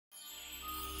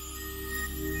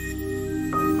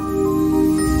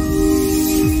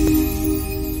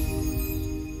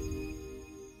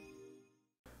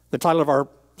title of our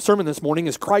sermon this morning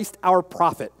is Christ Our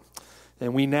Prophet.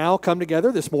 And we now come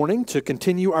together this morning to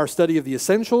continue our study of the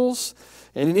essentials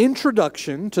and an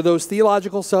introduction to those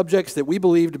theological subjects that we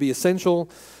believe to be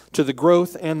essential to the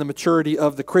growth and the maturity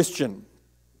of the Christian.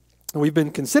 And we've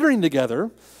been considering together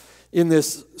in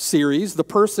this series the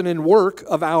person and work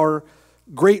of our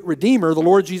great Redeemer, the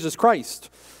Lord Jesus Christ.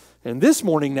 And this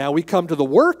morning now we come to the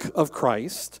work of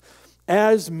Christ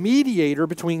as mediator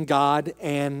between God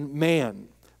and man,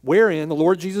 wherein the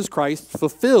Lord Jesus Christ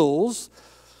fulfills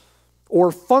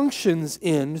or functions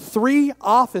in three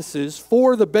offices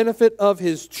for the benefit of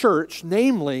his church,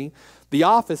 namely the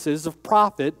offices of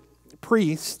prophet,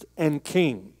 priest, and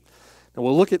king. And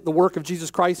we'll look at the work of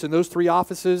Jesus Christ in those three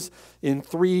offices in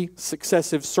three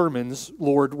successive sermons,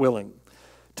 Lord willing.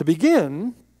 To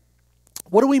begin,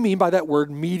 what do we mean by that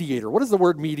word mediator? What does the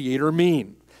word mediator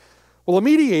mean? Well, a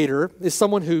mediator is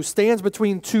someone who stands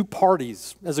between two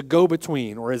parties as a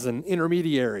go-between or as an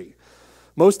intermediary.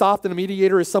 Most often, a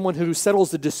mediator is someone who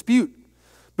settles the dispute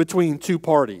between two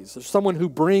parties, or someone who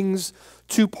brings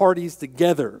two parties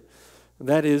together.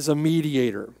 That is a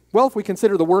mediator. Well, if we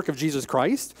consider the work of Jesus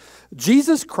Christ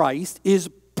is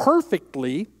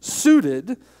perfectly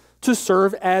suited to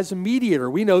serve as mediator.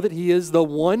 We know that he is the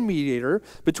one mediator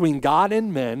between God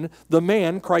and men, the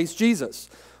man, Christ Jesus.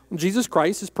 Jesus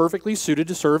Christ is perfectly suited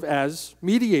to serve as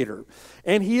mediator.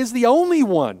 And he is the only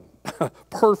one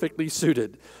perfectly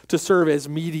suited to serve as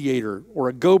mediator or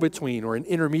a go-between or an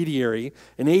intermediary,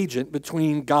 an agent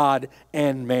between God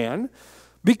and man,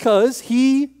 because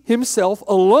he himself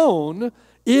alone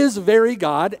is very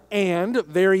God and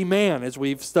very man, as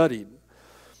we've studied.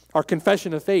 Our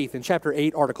confession of faith in chapter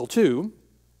 8, article 2,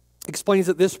 explains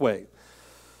it this way: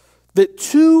 that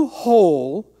two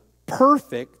whole,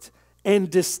 perfect, and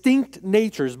distinct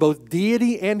natures, both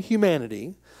deity and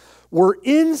humanity, were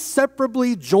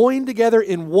inseparably joined together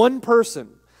in one person,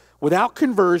 without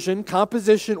conversion,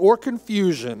 composition, or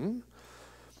confusion,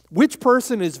 which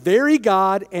person is very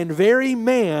God and very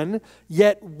man,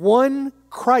 yet one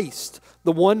Christ,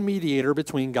 the one mediator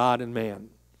between God and man.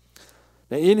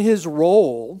 Now, in his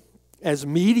role as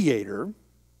mediator,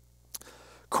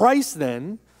 Christ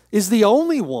then is the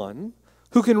only one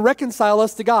who can reconcile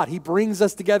us to God. He brings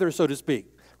us together, so to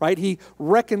speak, right? He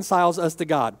reconciles us to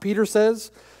God. Peter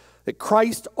says that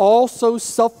Christ also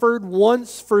suffered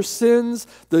once for sins,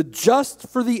 the just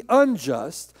for the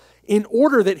unjust, in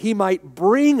order that he might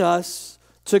bring us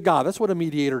to God. That's what a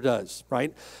mediator does,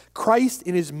 right? Christ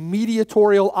in his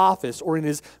mediatorial office or in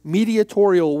his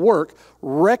mediatorial work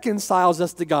reconciles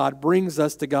us to God, brings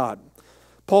us to God.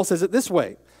 Paul says it this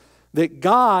way, that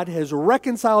God has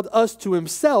reconciled us to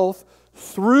himself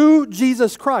through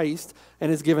Jesus Christ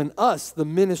and has given us the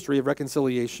ministry of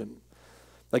reconciliation.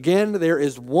 Again, there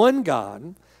is one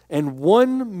God and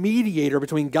one mediator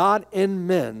between God and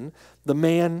men, the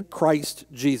man Christ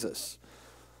Jesus.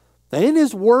 Now, in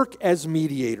his work as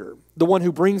mediator, the one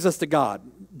who brings us to God,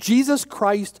 Jesus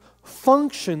Christ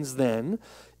functions then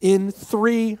in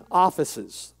three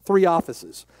offices.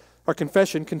 Our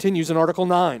confession continues in Article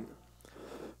 9.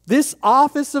 This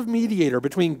office of mediator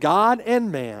between God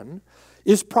and man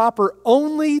is proper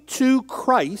only to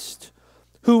Christ,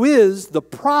 who is the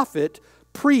prophet,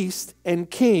 priest, and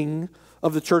king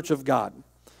of the church of God.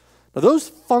 Now those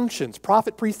functions,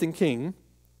 prophet, priest, and king,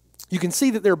 you can see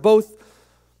that they're both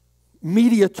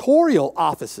mediatorial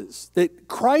offices, that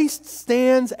Christ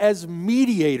stands as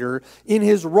mediator in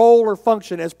his role or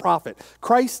function as prophet.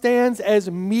 Christ stands as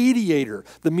mediator,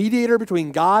 the mediator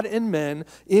between God and men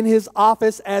in his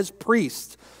office as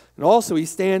priest. And also he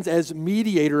stands as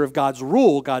mediator of God's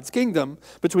rule, God's kingdom,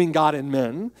 between God and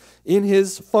men in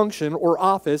his function or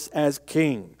office as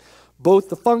king. Both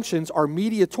the functions are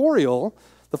mediatorial.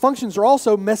 The functions are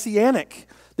also messianic.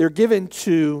 They're given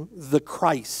to the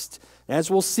Christ.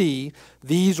 As we'll see,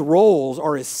 these roles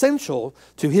are essential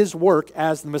to his work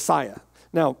as the Messiah.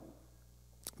 Now,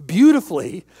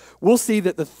 beautifully, we'll see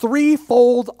that the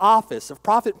threefold office of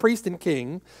prophet, priest, and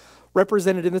king,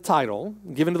 represented in the title,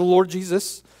 given to the Lord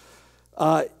Jesus,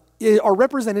 are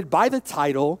represented by the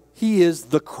title, he is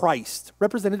the Christ.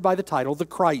 Represented by the title, the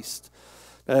Christ.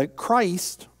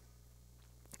 Christ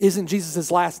isn't Jesus'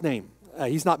 last name.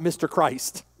 He's not Mr.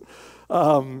 Christ.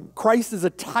 Christ is a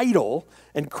title,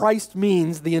 and Christ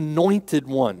means the anointed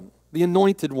one. The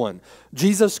anointed one.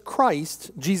 Jesus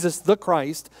Christ, Jesus the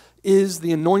Christ, is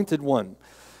the anointed one.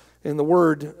 And the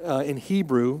word in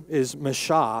Hebrew is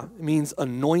Meshah. It means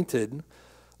anointed,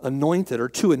 or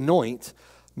to anoint.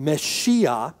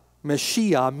 Messiah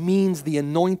Messiah means the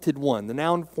anointed one. The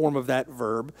noun form of that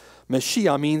verb,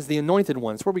 Messiah, means the anointed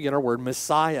one. It's where we get our word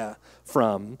Messiah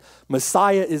from.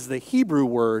 Messiah is the Hebrew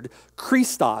word.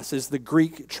 Christos is the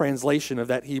Greek translation of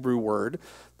that Hebrew word,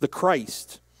 the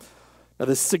Christ. Now,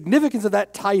 the significance of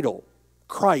that title,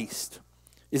 Christ,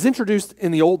 is introduced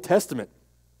in the Old Testament.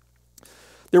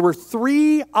 There were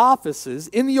 3 offices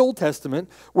in the Old Testament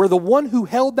where the one who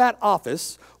held that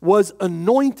office was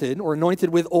anointed or anointed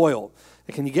with oil.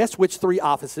 And can you guess which 3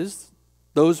 offices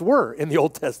those were in the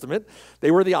Old Testament?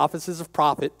 They were the offices of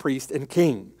prophet, priest, and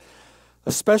king.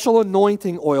 A special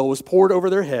anointing oil was poured over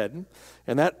their head,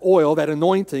 and that oil, that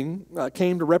anointing,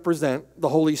 came to represent the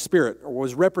Holy Spirit, or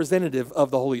was representative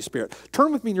of the Holy Spirit.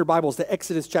 Turn with me in your Bibles to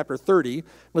Exodus chapter 30.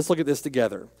 Let's look at this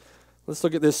together. Let's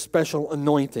look at this special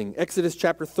anointing. Exodus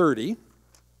chapter 30.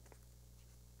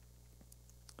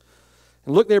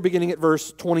 And look there beginning at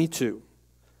verse 22.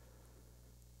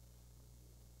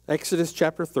 Exodus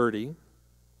chapter 30,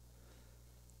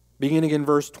 beginning in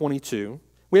verse 22.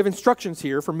 We have instructions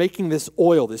here for making this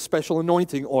oil, this special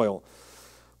anointing oil.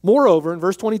 Moreover, in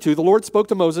verse 22, the Lord spoke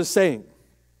to Moses, saying,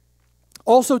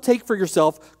 also take for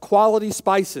yourself quality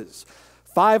spices,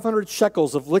 500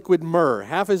 shekels of liquid myrrh,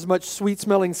 half as much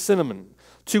sweet-smelling cinnamon,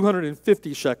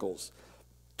 250 shekels.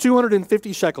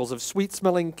 250 shekels of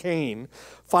sweet-smelling cane,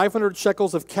 500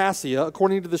 shekels of cassia,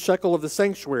 according to the shekel of the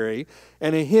sanctuary,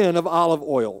 and a hin of olive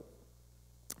oil.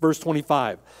 Verse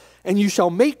 25, and you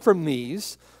shall make from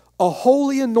these a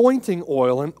holy anointing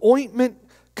oil, an ointment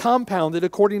compounded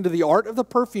according to the art of the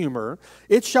perfumer.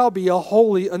 It shall be a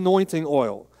holy anointing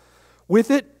oil.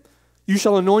 With it you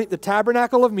shall anoint the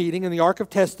tabernacle of meeting and the ark of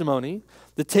testimony,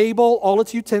 the table, all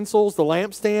its utensils, the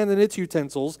lampstand and its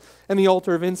utensils, and the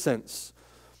altar of incense.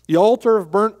 The altar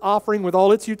of burnt offering with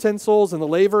all its utensils and the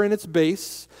laver in its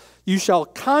base, you shall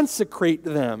consecrate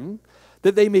them,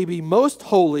 that they may be most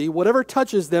holy. Whatever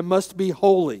touches them must be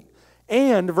holy.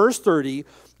 And, verse 30,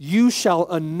 you shall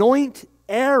anoint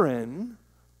Aaron,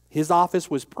 his office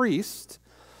was priest,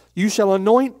 you shall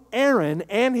anoint Aaron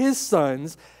and his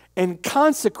sons and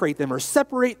consecrate them or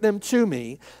separate them to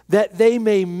me, that they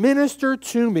may minister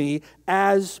to me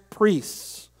as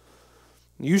priests.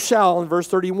 You shall, in verse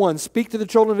 31, speak to the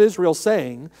children of Israel,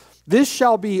 saying, this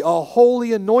shall be a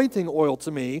holy anointing oil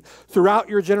to me throughout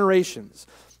your generations.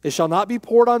 It shall not be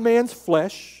poured on man's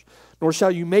flesh, nor shall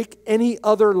you make any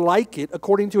other like it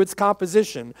according to its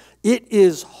composition. It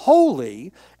is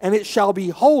holy, and it shall be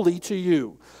holy to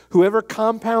you. Whoever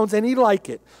compounds any like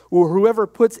it, or whoever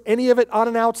puts any of it on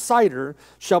an outsider,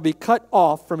 shall be cut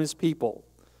off from his people.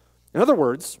 In other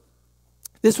words,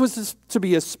 this was to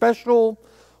be a special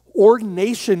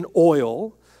ordination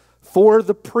oil for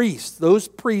the priests, those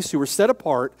priests who were set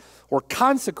apart or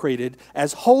consecrated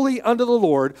as holy unto the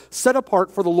Lord, set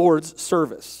apart for the Lord's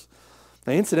service.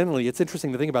 Now, incidentally, it's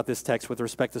interesting to think about this text with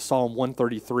respect to Psalm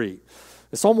 133.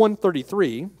 In Psalm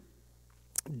 133,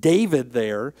 David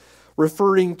there,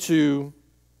 referring to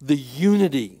the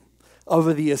unity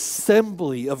of the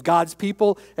assembly of God's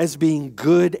people as being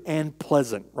good and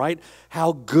pleasant, right?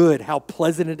 How good, how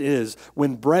pleasant it is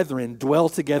when brethren dwell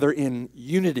together in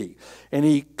unity. And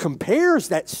he compares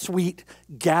that sweet,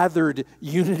 gathered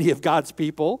unity of God's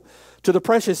people to the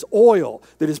precious oil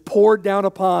that is poured down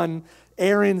upon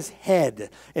Aaron's head,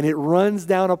 and it runs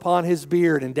down upon his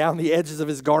beard and down the edges of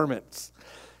his garments.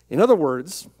 In other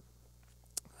words,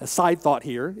 a side thought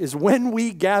here is when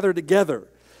we gather together,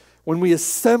 when we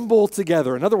assemble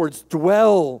together, in other words,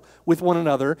 dwell with one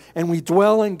another, and we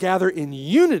dwell and gather in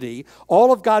unity,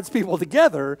 all of God's people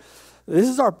together, this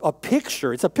is a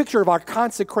picture. It's a picture of our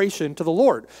consecration to the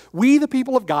Lord. We, the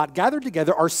people of God, gathered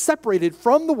together, are separated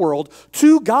from the world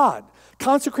to God,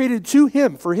 consecrated to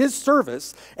Him for His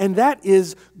service, and that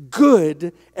is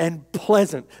good and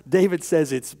pleasant. David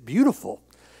says it's beautiful.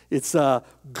 It's a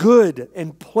good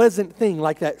and pleasant thing,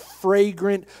 like that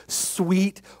fragrant,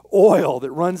 sweet oil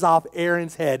that runs off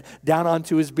Aaron's head down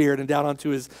onto his beard and down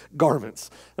onto his garments.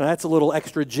 And that's a little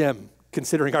extra gem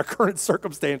considering our current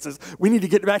circumstances. We need to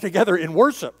get back together in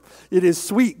worship. It is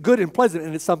sweet, good, and pleasant,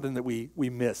 and it's something that we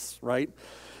miss, right?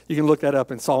 You can look that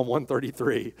up in Psalm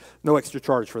 133. No extra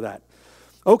charge for that.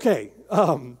 Okay,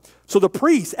 so the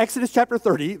priests, Exodus chapter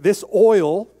 30, this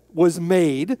oil was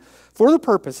made for the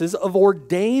purposes of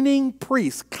ordaining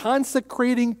priests,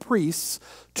 consecrating priests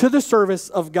to the service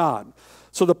of God.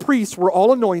 So the priests were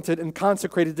all anointed and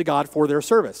consecrated to God for their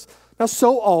service. Now,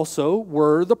 so also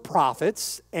were the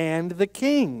prophets and the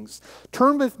kings.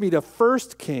 Turn with me to 1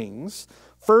 Kings,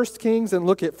 and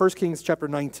look at 1 Kings chapter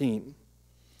 19.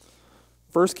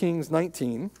 1 Kings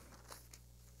 19.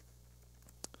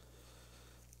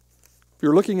 If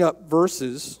you're looking up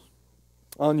verses,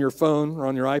 on your phone or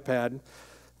on your iPad,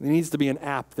 there needs to be an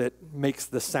app that makes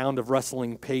the sound of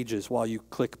rustling pages while you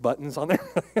click buttons on there.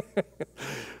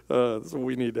 That's what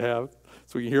we need to have,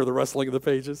 so we can hear the rustling of the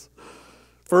pages.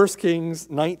 1 Kings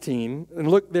 19, and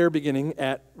look there beginning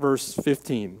at verse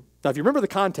 15. Now, if you remember the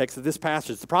context of this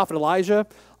passage, the prophet Elijah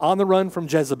on the run from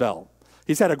Jezebel.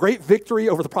 He's had a great victory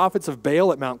over the prophets of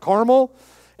Baal at Mount Carmel,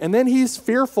 and then he's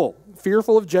fearful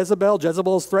of Jezebel.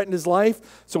 Jezebel has threatened his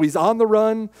life, so he's on the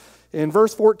run. In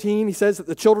verse 14, he says that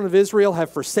the children of Israel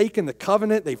have forsaken the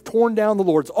covenant. They've torn down the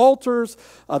Lord's altars.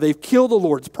 They've killed the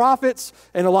Lord's prophets.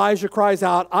 And Elijah cries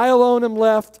out, I alone am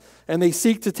left, and they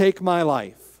seek to take my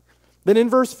life. Then in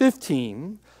verse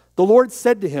 15, the Lord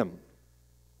said to him,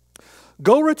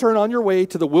 go return on your way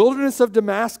to the wilderness of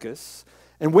Damascus,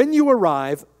 and when you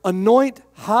arrive, anoint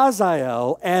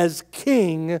Hazael as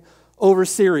king over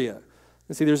Syria.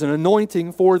 And see, there's an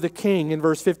anointing for the king in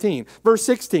verse 15. Verse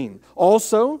 16,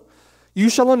 also, you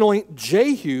shall anoint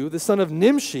Jehu, the son of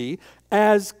Nimshi,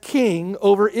 as king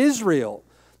over Israel.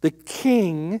 The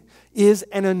king is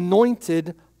an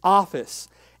anointed office.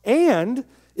 And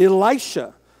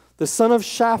Elisha, the son of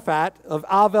Shaphat of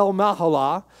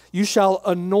Avel-Mahalah, you shall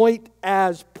anoint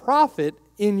as prophet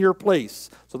in your place.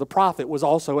 So the prophet was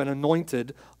also an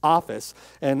anointed office.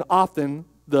 And often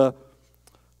the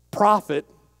prophet,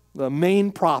 the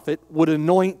main prophet, would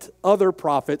anoint other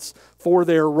prophets for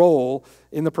their role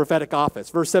in the prophetic office.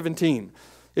 Verse 17,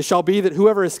 it shall be that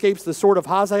whoever escapes the sword of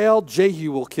Hazael,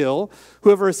 Jehu will kill.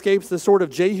 Whoever escapes the sword of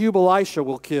Jehu, Elisha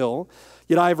will kill.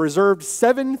 Yet I have reserved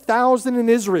 7,000 in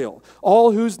Israel,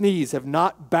 all whose knees have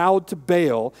not bowed to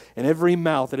Baal, and every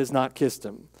mouth that has not kissed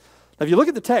him. Now, if you look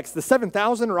at the text, the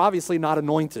 7,000 are obviously not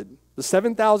anointed. The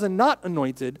 7,000 not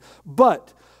anointed,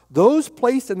 but those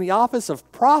placed in the office of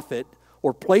prophet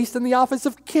or placed in the office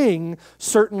of king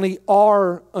certainly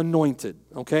are anointed,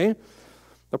 okay?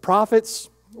 The prophets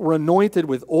were anointed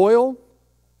with oil.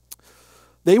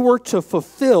 They were to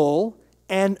fulfill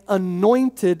an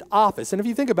anointed office. And if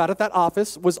you think about it, that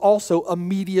office was also a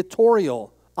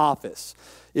mediatorial office.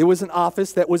 It was an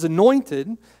office that was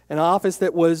anointed, an office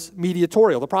that was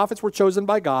mediatorial. The prophets were chosen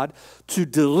by God to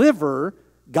deliver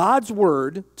God's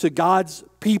word to God's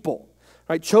people,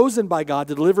 right? Chosen by God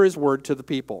to deliver his word to the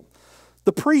people.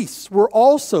 The priests were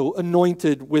also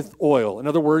anointed with oil. In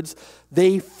other words,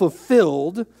 they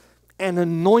fulfilled an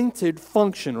anointed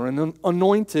function or an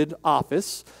anointed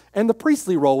office, and the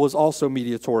priestly role was also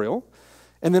mediatorial.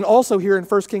 And then also here in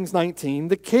 1 Kings 19,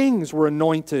 the kings were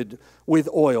anointed with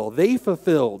oil. They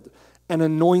fulfilled an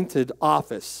anointed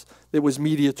office that was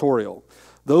mediatorial.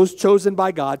 Those chosen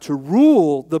by God to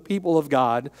rule the people of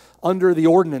God under the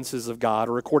ordinances of God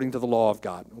or according to the law of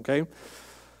God, okay?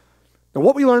 Now,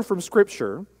 what we learn from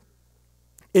Scripture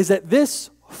is that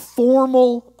this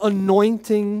formal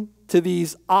anointing to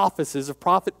these offices of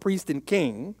prophet, priest, and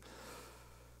king,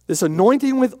 this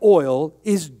anointing with oil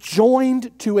is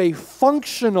joined to a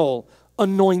functional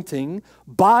anointing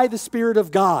by the Spirit of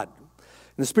God.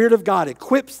 And the Spirit of God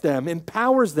equips them,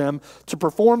 empowers them to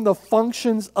perform the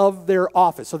functions of their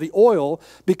office. So the oil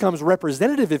becomes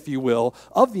representative, if you will,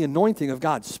 of the anointing of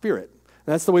God's Spirit.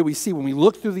 And that's the way we see when we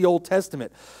look through the Old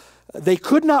Testament. They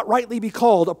could not rightly be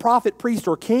called a prophet, priest,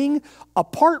 or king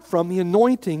apart from the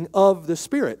anointing of the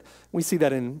Spirit. We see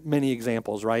that in many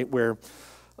examples, right? Where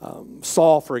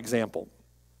Saul, for example,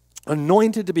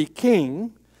 anointed to be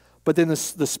king, but then the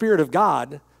Spirit of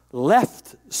God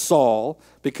left Saul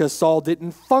because Saul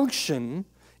didn't function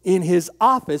in his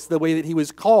office the way that he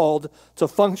was called to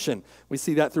function. We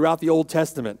see that throughout the Old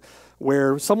Testament,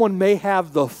 where someone may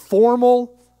have the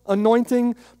formal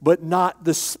anointing, but not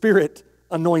the Spirit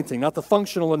anointing, not the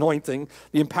functional anointing,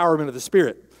 the empowerment of the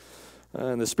Spirit.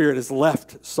 And the Spirit has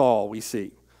left Saul, we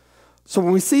see. So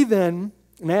when we see then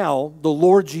now the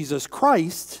Lord Jesus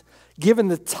Christ given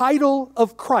the title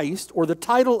of Christ or the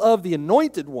title of the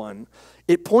Anointed One,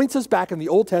 it points us back in the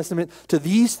Old Testament to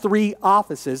these three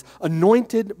offices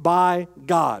anointed by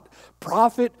God: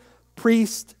 prophet,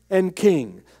 priest, and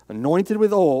king, anointed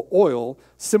with oil,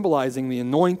 symbolizing the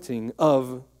anointing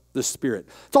of the Spirit.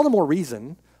 It's all the more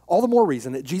reason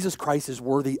that Jesus Christ is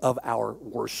worthy of our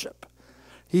worship.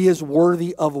 He is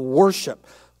worthy of worship.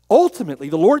 Ultimately,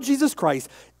 the Lord Jesus Christ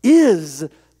is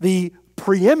the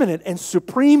preeminent and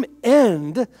supreme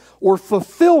end or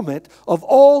fulfillment of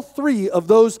all three of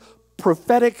those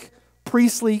prophetic,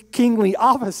 priestly, kingly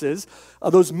offices,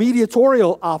 those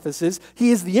mediatorial offices.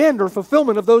 He is the end or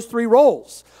fulfillment of those three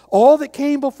roles. All that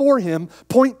came before him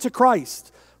point to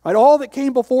Christ. Right? All that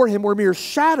came before him were mere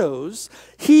shadows.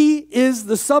 He is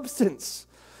the substance.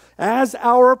 As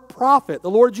our prophet,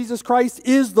 the Lord Jesus Christ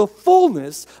is the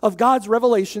fullness of God's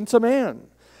revelation to man.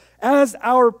 as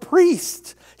our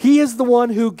priest. He is the one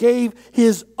who gave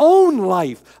his own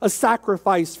life a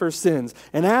sacrifice for sins.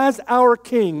 And as our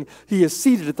king, he is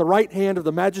seated at the right hand of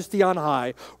the majesty on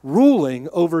high, ruling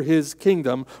over his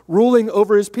kingdom, ruling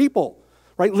over his people,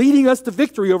 right? Leading us to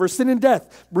victory over sin and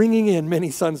death, bringing in many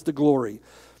sons to glory.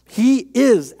 He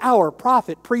is our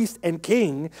prophet, priest, and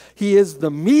king. He is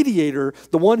the mediator,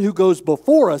 the one who goes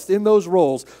before us in those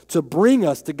roles to bring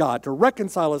us to God, to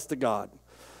reconcile us to God.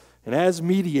 And as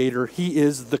mediator, he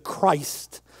is the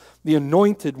Christ, the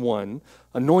anointed one,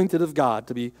 anointed of God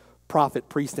to be prophet,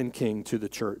 priest, and king to the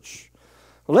church.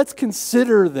 Well, let's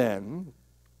consider then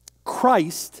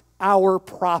Christ our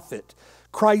prophet.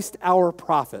 Christ our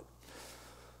prophet.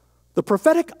 The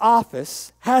prophetic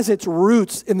office has its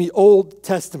roots in the Old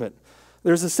Testament.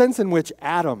 There's a sense in which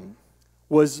Adam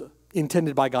was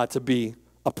intended by God to be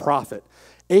a prophet.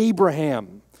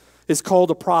 Abraham is called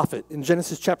a prophet in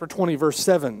Genesis chapter 20, verse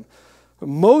 7.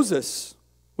 Moses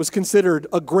was considered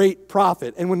a great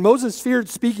prophet. And when Moses feared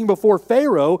speaking before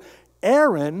Pharaoh,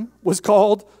 Aaron was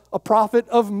called a prophet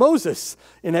of Moses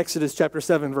in Exodus chapter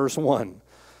 7, verse 1.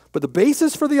 But the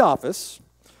basis for the office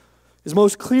is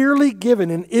most clearly given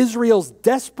in Israel's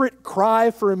desperate cry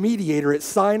for a mediator at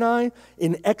Sinai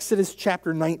in Exodus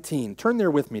chapter 19. Turn there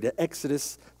with me to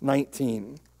Exodus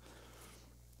 19.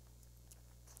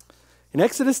 In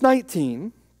Exodus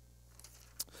 19,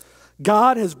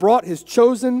 God has brought his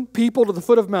chosen people to the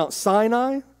foot of Mount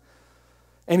Sinai,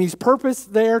 and he's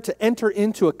purposed there to enter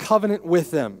into a covenant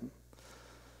with them.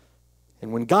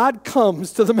 And when God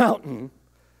comes to the mountain,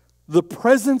 the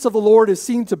presence of the Lord is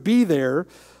seen to be there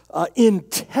in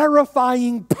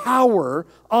terrifying power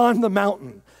on the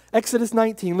mountain. Exodus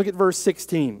 19, look at verse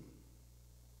 16.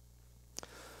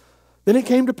 Then it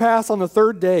came to pass on the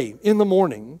third day in the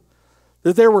morning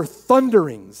that there were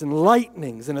thunderings and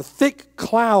lightnings and a thick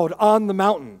cloud on the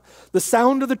mountain. The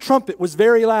sound of the trumpet was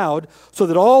very loud, so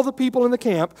that all the people in the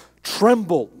camp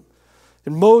trembled.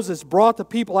 And Moses brought the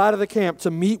people out of the camp to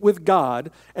meet with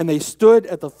God, and they stood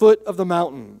at the foot of the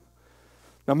mountain.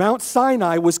 Now, Mount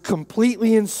Sinai was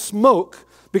completely in smoke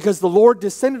because the Lord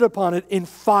descended upon it in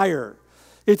fire.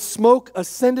 Its smoke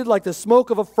ascended like the smoke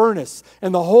of a furnace,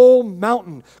 and the whole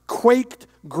mountain quaked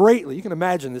greatly. You can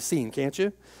imagine the scene, can't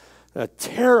you? A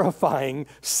terrifying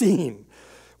scene.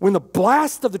 When the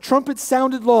blast of the trumpet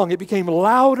sounded long, it became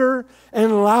louder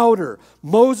and louder.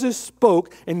 Moses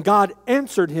spoke, and God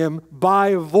answered him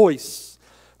by voice.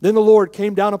 Then the Lord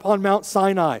came down upon Mount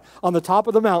Sinai on the top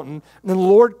of the mountain, and then the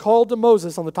Lord called to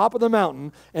Moses on the top of the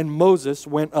mountain, and Moses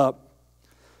went up.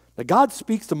 Now God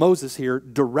speaks to Moses here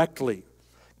directly,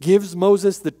 gives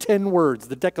Moses the 10 words,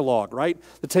 the Decalogue, right?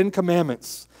 The 10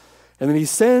 commandments. And then he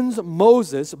sends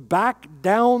Moses back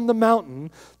down the mountain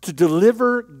to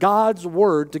deliver God's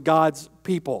word to God's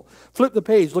people. Flip the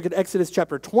page, look at Exodus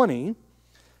chapter 20,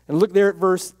 and look there at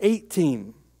verse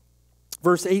 18.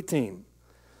 Verse 18.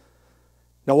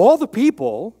 Now all the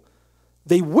people,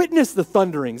 they witnessed the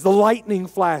thunderings, the lightning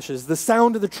flashes, the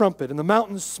sound of the trumpet, and the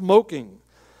mountain smoking.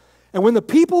 And when the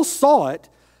people saw it,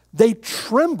 they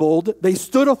trembled, they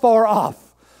stood afar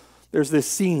off. There's this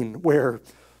scene where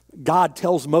God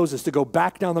tells Moses to go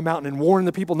back down the mountain and warn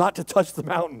the people not to touch the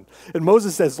mountain. And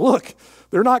Moses says, look,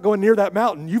 they're not going near that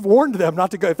mountain. You've warned them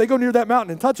not to go. If they go near that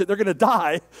mountain and touch it, they're going to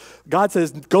die. God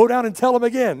says, go down and tell them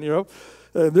again,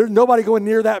 there's nobody going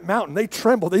near that mountain. They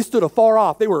trembled. They stood afar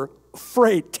off. They were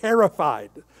afraid, terrified.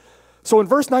 So in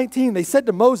verse 19, they said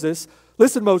to Moses,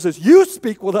 listen, Moses, you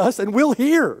speak with us and we'll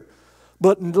hear.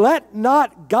 But let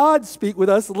not God speak with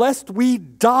us lest we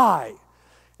die.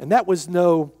 And that was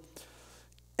no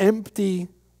empty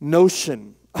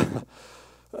notion.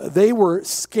 They were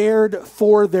scared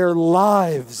for their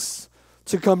lives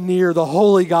to come near the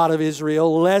holy God of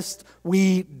Israel lest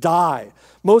we die.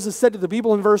 Moses said to the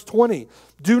people in verse 20,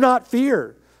 do not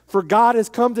fear, for God has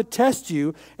come to test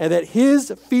you, and that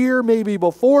his fear may be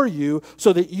before you,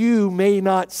 so that you may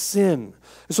not sin.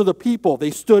 And so the people, they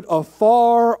stood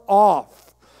afar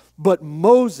off, but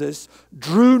Moses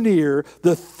drew near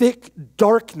the thick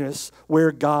darkness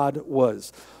where God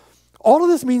was. All of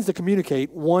this means to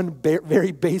communicate one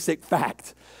very basic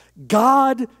fact.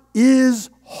 God is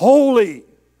holy,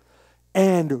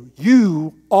 and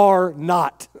you are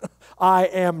not. I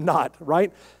am not,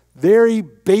 right? Very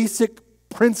basic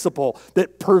principle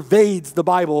that pervades the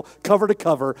Bible cover to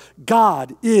cover.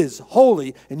 God is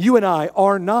holy, and you and I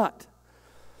are not.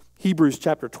 Hebrews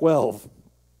chapter 12,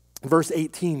 verse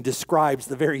 18 describes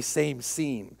the very same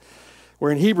scene,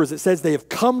 where in Hebrews it says they have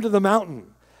come to the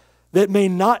mountain that may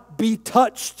not be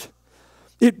touched.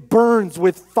 It burns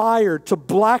with fire to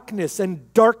blackness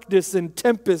and darkness and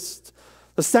tempest.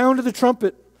 The sound of the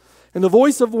trumpet and the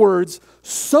voice of words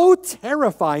so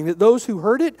terrifying that those who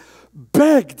heard it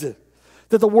begged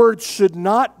that the word should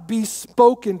not be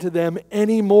spoken to them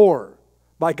anymore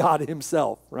by God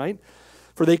himself, right?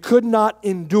 For they could not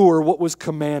endure what was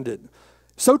commanded.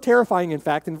 So terrifying, in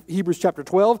fact, in Hebrews chapter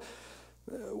 12,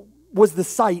 was the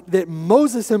sight that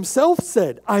Moses himself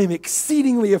said, I am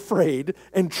exceedingly afraid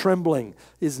and trembling.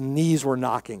 His knees were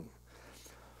knocking.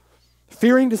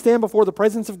 Fearing to stand before the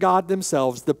presence of God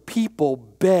themselves, the people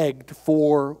begged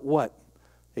for what?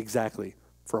 Exactly,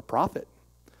 for a prophet.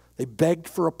 They begged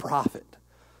for a prophet.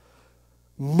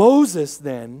 Moses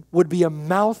then would be a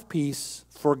mouthpiece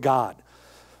for God.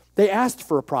 They asked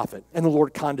for a prophet, and the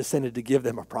Lord condescended to give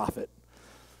them a prophet.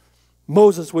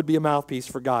 Moses would be a mouthpiece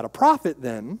for God. A prophet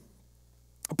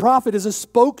is a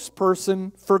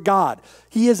spokesperson for God.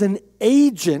 He is an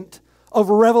agent of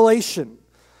revelation.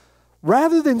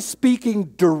 Rather than speaking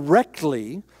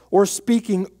directly or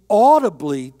speaking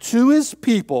audibly to his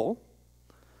people,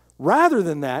 rather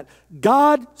than that,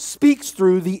 God speaks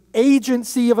through the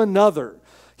agency of another.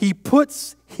 He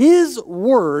puts his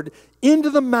word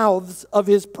into the mouths of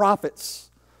his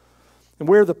prophets. And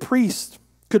where the priest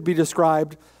could be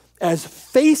described as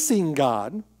facing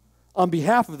God on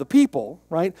behalf of the people,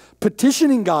 right?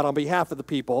 Petitioning God on behalf of the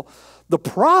people, the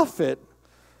prophet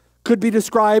could be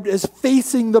described as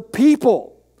facing the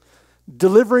people,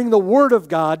 delivering the word of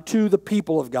God to the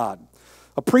people of God.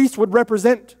 A priest would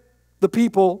represent the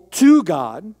people to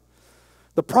God.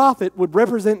 The prophet would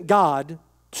represent God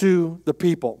to the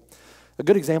people. A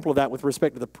good example of that with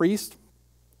respect to the priest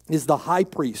is the high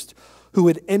priest, who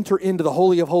would enter into the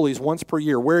Holy of Holies once per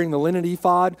year, wearing the linen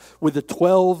ephod with the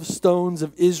 12 stones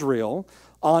of Israel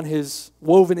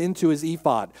woven into his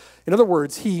ephod. In other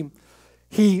words,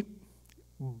 he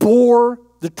bore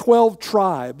the 12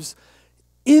 tribes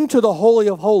into the Holy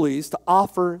of Holies to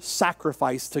offer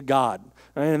sacrifice to God.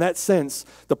 And in that sense,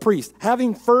 the priest,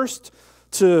 having first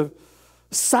to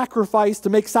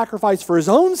make sacrifice for his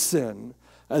own sin,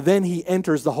 then he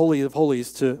enters the Holy of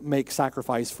Holies to make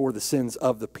sacrifice for the sins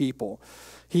of the people.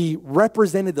 He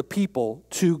represented the people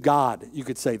to God, you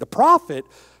could say. The prophet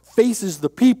faces the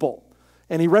people,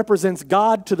 and he represents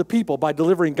God to the people by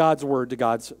delivering God's word to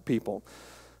God's people.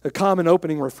 A common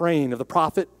opening refrain of the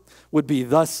prophet would be,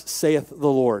 "Thus saith the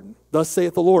Lord." Thus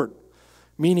saith the Lord.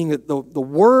 Meaning that the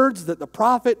words that the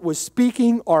prophet was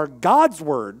speaking are God's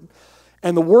word,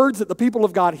 and the words that the people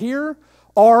of God hear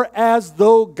are as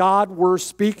though God were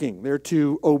speaking. They're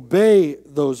to obey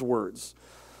those words.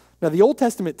 Now, the Old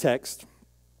Testament text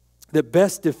that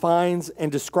best defines and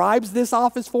describes this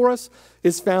office for us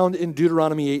is found in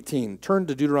Deuteronomy 18. Turn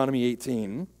to Deuteronomy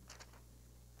 18.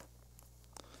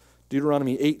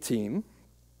 Deuteronomy 18.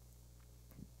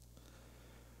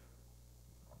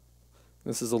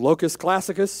 This is a locus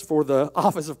classicus for the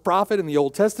office of prophet in the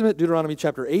Old Testament, Deuteronomy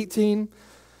chapter 18.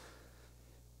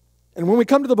 And when we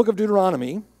come to the book of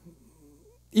Deuteronomy,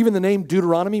 even the name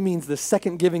Deuteronomy means the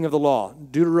second giving of the law.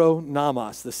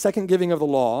 Deuteronomos, the second giving of the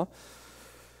law.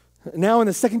 Now in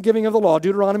the second giving of the law,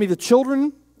 Deuteronomy, the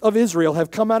children of Israel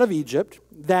have come out of Egypt,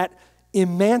 that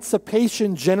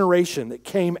emancipation generation that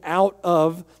came out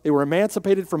of, they were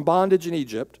emancipated from bondage in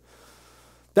Egypt.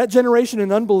 That generation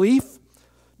in unbelief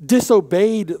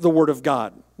disobeyed the word of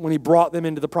God when he brought them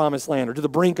into the promised land or to the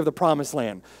brink of the promised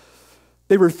land.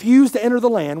 They refused to enter the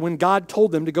land when God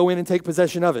told them to go in and take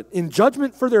possession of it. In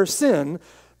judgment for their sin,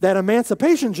 that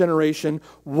emancipation generation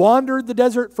wandered the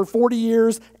desert for 40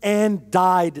 years and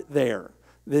died there.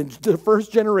 The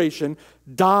first generation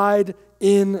died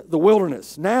in the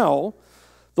wilderness. Now,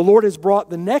 the Lord has brought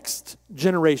the next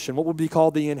generation, what would be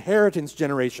called the inheritance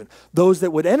generation, those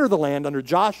that would enter the land under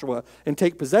Joshua and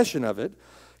take possession of it.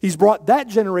 He's brought that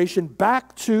generation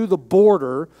back to the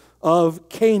border of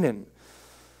Canaan.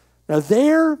 Now,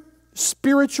 their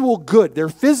spiritual good, their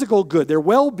physical good, their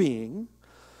well-being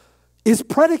is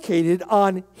predicated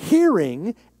on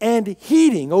hearing and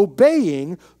heeding,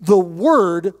 obeying the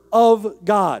word of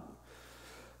God.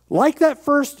 Like that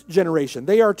first generation,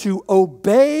 they are to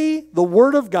obey the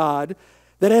word of God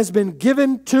that has been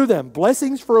given to them.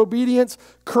 Blessings for obedience,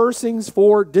 cursings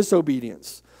for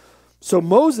disobedience. So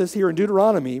Moses here in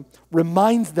Deuteronomy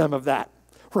reminds them of that.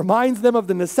 Reminds them of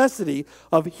the necessity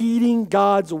of heeding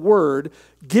God's word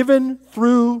given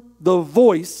through the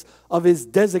voice of his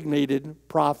designated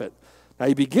prophet. Now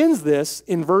he begins this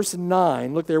in verse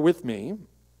 9. Look there with me.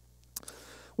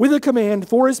 With a command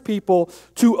for his people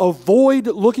to avoid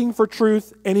looking for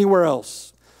truth anywhere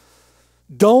else.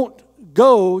 Don't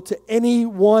go to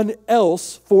anyone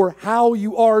else for how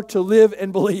you are to live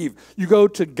and believe. You go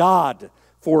to God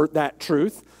for that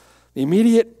truth. The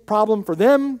immediate problem for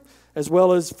them as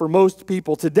well as for most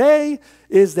people today,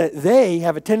 is that they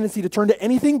have a tendency to turn to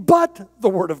anything but the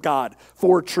Word of God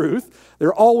for truth.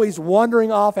 They're always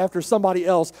wandering off after somebody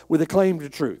else with a claim to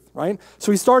truth, right?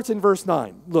 So he starts in verse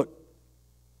 9. Look,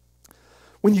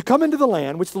 when you come into the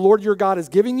land which the Lord your God is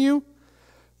giving you,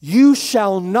 you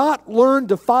shall not learn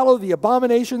to follow the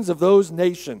abominations of those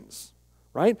nations,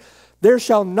 right? There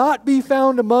shall not be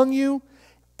found among you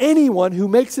anyone who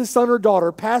makes his son or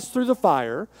daughter pass through the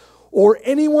fire, or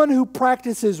anyone who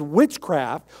practices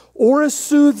witchcraft, or a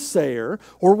soothsayer,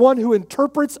 or one who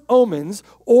interprets omens,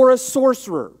 or a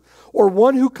sorcerer, or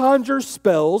one who conjures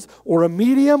spells, or a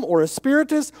medium, or a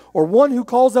spiritist, or one who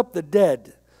calls up the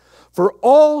dead. For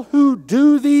all who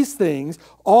do these things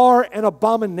are an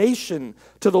abomination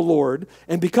to the Lord,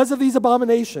 and because of these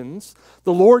abominations,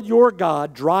 the Lord your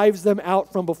God drives them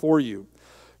out from before you.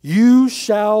 You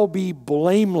shall be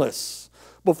blameless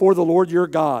before the Lord your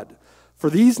God. For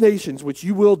these nations which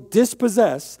you will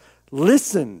dispossess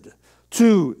listened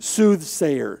to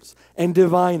soothsayers and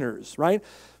diviners, right?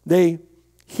 They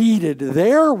heeded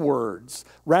their words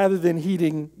rather than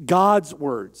heeding God's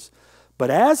words.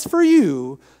 But as for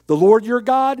you, the Lord your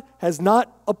God has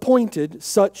not appointed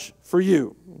such for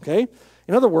you, okay?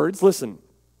 In other words, listen,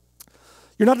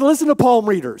 you're not to listen to palm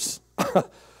readers.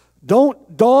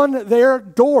 Don't don their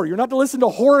door. You're not to listen to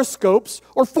horoscopes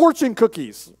or fortune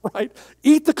cookies, right?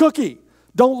 Eat the cookie.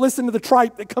 Don't listen to the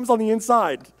tripe that comes on the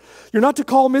inside. You're not to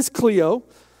call Miss Cleo.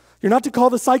 You're not to call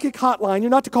the psychic hotline. You're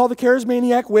not to call the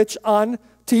charismaniac witch on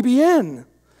TBN.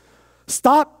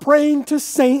 Stop praying to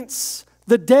saints.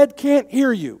 The dead can't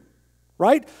hear you,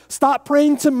 right? Stop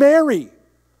praying to Mary.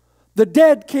 The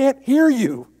dead can't hear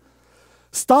you.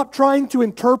 Stop trying to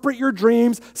interpret your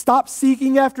dreams. Stop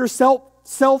seeking after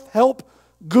self-help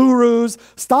gurus.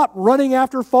 Stop running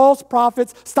after false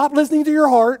prophets. Stop listening to your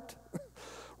heart.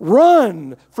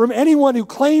 Run from anyone who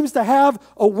claims to have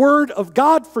a word of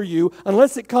God for you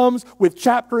unless it comes with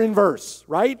chapter and verse,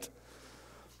 right?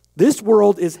 This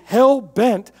world is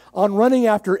hell-bent on running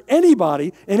after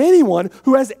anybody and anyone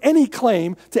who has any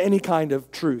claim to any kind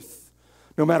of truth,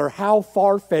 no matter how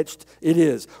far-fetched it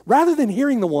is, rather than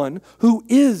hearing the one who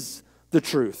is the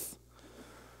truth.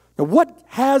 Now, what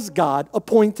has God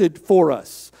appointed for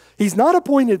us? He's not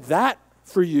appointed that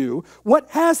for you. What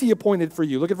has he appointed for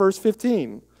you? Look at verse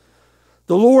 15.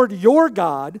 The Lord your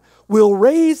God will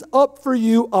raise up for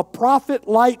you a prophet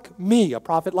like me, a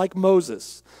prophet like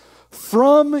Moses,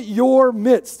 from your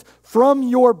midst, from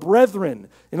your brethren.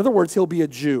 In other words, he'll be a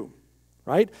Jew,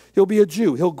 right? He'll be a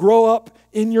Jew. He'll grow up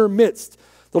in your midst.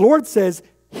 The Lord says,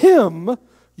 him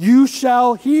you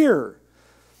shall hear.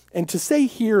 And to say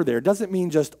hear there doesn't mean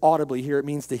just audibly hear. It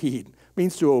means to heed. It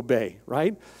means to obey,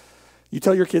 right? You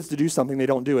tell your kids to do something, they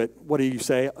don't do it. What do you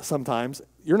say sometimes?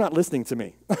 You're not listening to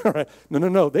me.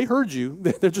 No. They heard you.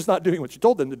 They're just not doing what you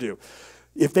told them to do.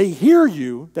 If they hear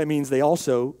you, that means they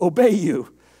also obey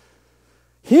you.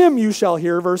 Him you shall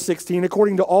hear, verse 16,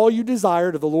 according to all you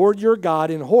desired of the Lord your God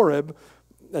in Horeb,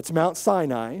 that's Mount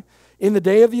Sinai, in the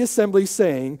day of the assembly,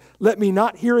 saying, let me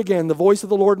not hear again the voice of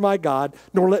the Lord my God,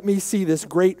 nor let me see this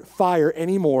great fire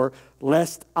anymore,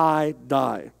 lest I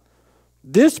die.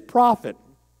 This prophet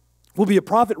will be a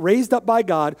prophet raised up by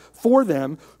God for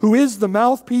them, who is the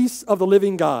mouthpiece of the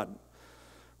living God.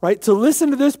 Right? To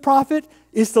listen to this prophet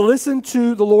is to listen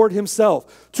to the Lord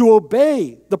himself. To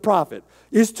obey the prophet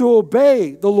is to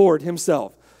obey the Lord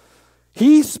himself.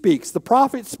 He speaks, the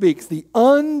prophet speaks, the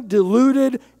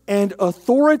undiluted and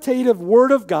authoritative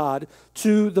word of God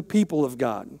to the people of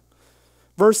God.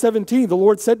 Verse 17, the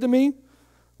Lord said to me,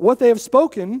 what they have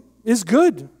spoken is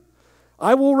good.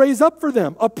 I will raise up for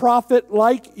them a prophet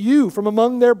like you from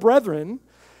among their brethren,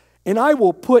 and I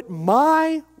will put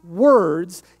my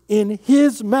words in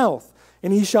his mouth,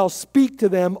 and he shall speak to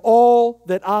them all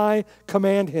that I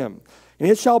command him. And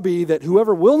it shall be that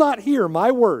whoever will not hear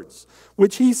my words,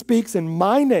 which he speaks in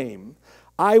my name,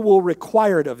 I will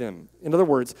require it of him. In other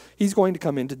words, he's going to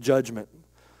come into judgment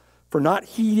for not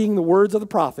heeding the words of the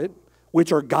prophet,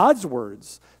 which are God's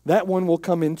words. That one will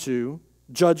come into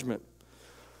judgment.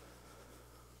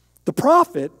 The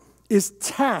prophet is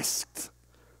tasked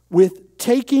with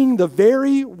taking the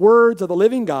very words of the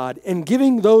living God and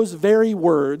giving those very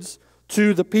words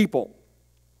to the people.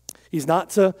 He's not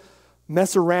to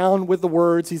mess around with the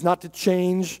words. He's not to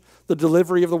change the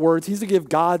delivery of the words. He's to give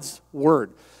God's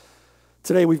word.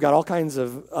 Today we've got all kinds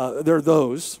of, there are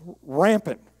those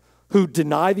rampant who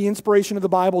deny the inspiration of the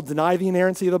Bible, deny the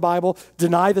inerrancy of the Bible,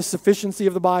 deny the sufficiency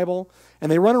of the Bible,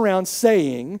 and they run around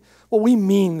saying, well, we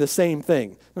mean the same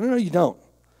thing. No, you don't.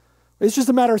 It's just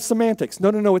a matter of semantics.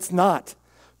 No, it's not.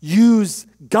 Use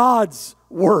God's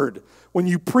word. When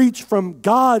you preach from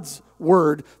God's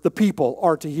word. The people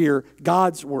are to hear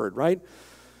God's word, right?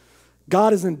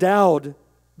 God has endowed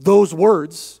those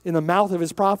words in the mouth of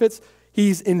his prophets.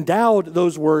 He's endowed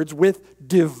those words with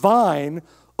divine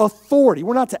authority.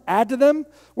 We're not to add to them.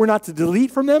 We're not to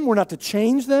delete from them. We're not to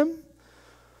change them.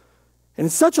 And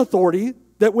it's such authority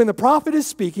that when the prophet is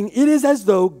speaking, it is as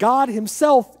though God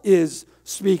himself is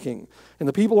speaking. And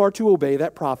the people are to obey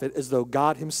that prophet as though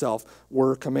God himself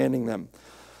were commanding them.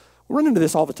 We run into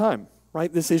this all the time,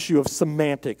 right? This issue of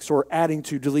semantics or adding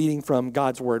to, deleting from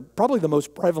God's word. Probably the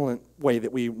most prevalent way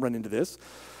that we run into this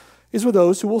is with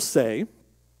those who will say,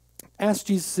 ask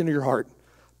Jesus into your heart.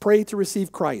 Pray to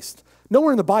receive Christ.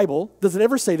 Nowhere in the Bible does it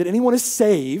ever say that anyone is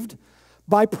saved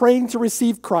by praying to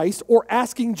receive Christ or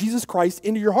asking Jesus Christ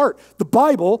into your heart. The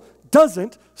Bible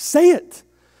doesn't say it.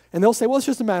 And they'll say, well, it's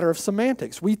just a matter of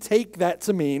semantics. We take that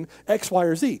to mean X, Y,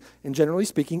 or Z. And generally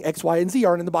speaking, X, Y, and Z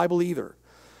aren't in the Bible either.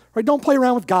 Right? Don't play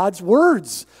around with God's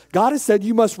words. God has said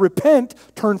you must repent,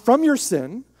 turn from your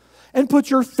sin, and put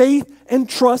your faith and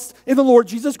trust in the Lord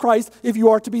Jesus Christ if you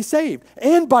are to be saved.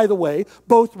 And by the way,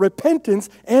 both repentance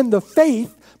and the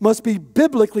faith must be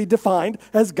biblically defined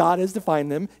as God has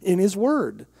defined them in his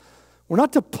word. We're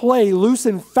not to play loose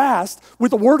and fast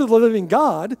with the word of the living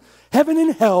God. Heaven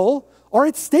and hell are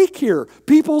at stake here.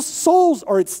 People's souls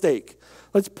are at stake.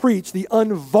 Let's preach the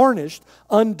unvarnished,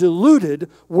 undiluted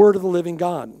word of the living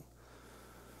God.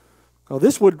 Now,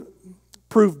 this would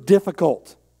prove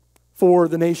difficult for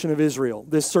the nation of Israel,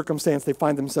 this circumstance they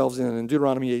find themselves in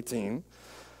Deuteronomy 18.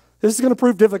 This is going to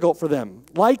prove difficult for them.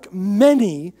 Like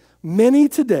many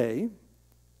today,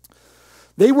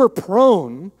 they were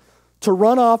prone to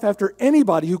run off after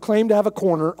anybody who claimed to have a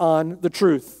corner on the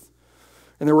truth.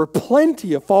 And there were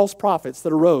plenty of false prophets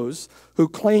that arose who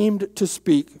claimed to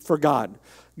speak for God.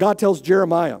 God tells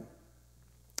Jeremiah,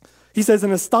 he says,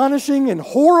 an astonishing and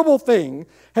horrible thing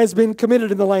has been committed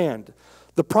in the land.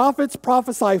 The prophets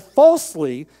prophesy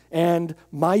falsely, and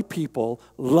my people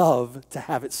love to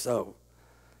have it so.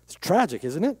 It's tragic,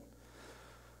 isn't it?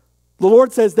 The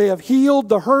Lord says, they have healed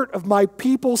the hurt of my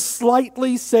people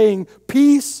slightly, saying,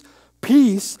 peace,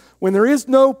 peace, when there is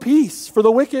no peace for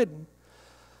the wicked.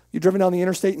 You've driven down the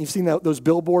interstate and you've seen those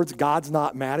billboards, God's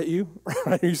not mad at you.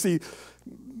 Right? You see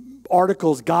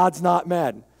articles, God's not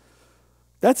mad.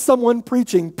 That's someone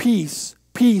preaching peace,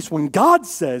 peace, when God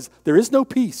says there is no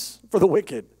peace for the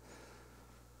wicked.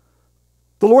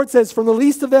 The Lord says, from the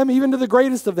least of them even to the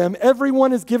greatest of them,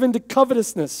 everyone is given to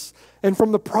covetousness. And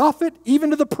from the prophet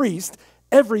even to the priest,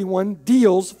 everyone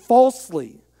deals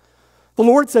falsely. The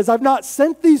Lord says, I've not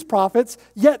sent these prophets,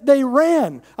 yet they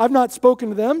ran. I've not spoken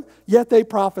to them, yet they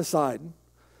prophesied.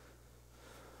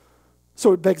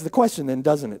 So it begs the question then,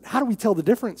 doesn't it? How do we tell the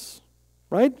difference,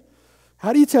 right?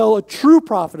 How do you tell a true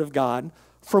prophet of God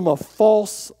from a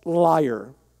false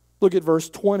liar? Look at verse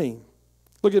 20.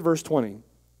 Look at verse 20.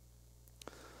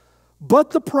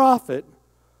 But the prophet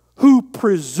who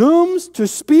presumes to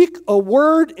speak a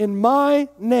word in my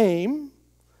name,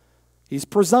 he's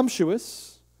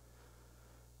presumptuous.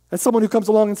 That's someone who comes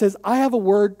along and says, I have a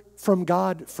word from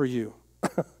God for you.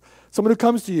 Someone who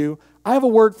comes to you, I have a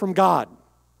word from God.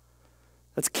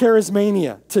 That's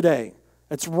charismania today.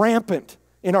 It's rampant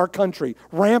in our country.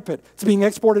 Rampant. It's being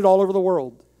exported all over the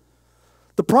world.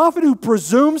 The prophet who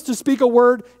presumes to speak a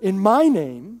word in my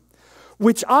name,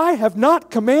 which I have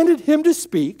not commanded him to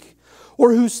speak,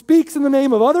 or who speaks in the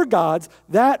name of other gods,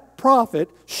 that prophet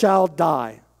shall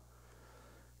die.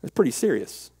 It's pretty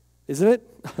serious, isn't it?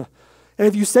 And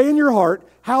if you say in your heart,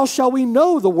 how shall we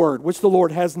know the word which the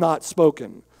Lord has not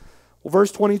spoken? Well,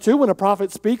 verse 22, when a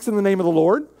prophet speaks in the name of the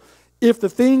Lord, if the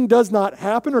thing does not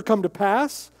happen or come to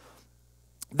pass,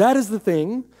 that is the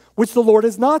thing which the Lord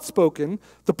has not spoken.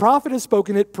 The prophet has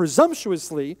spoken it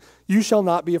presumptuously. You shall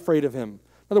not be afraid of him.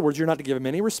 In other words, you're not to give him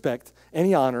any respect,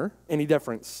 any honor, any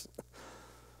deference.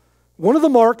 One of the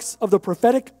marks of the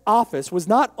prophetic office was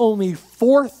not only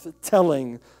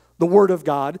forthtelling the word of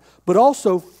God, but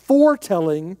also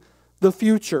foretelling the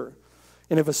future.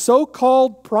 And if a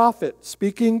so-called prophet,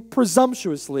 speaking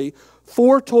presumptuously,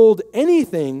 foretold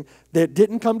anything that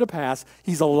didn't come to pass,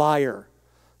 he's a liar.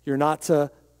 You're not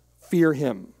to fear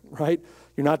him, right?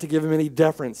 You're not to give him any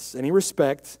deference, any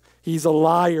respect. He's a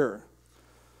liar.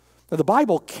 Now, the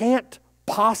Bible can't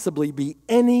possibly be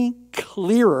any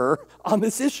clearer on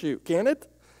this issue, can it?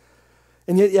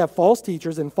 And yet you have false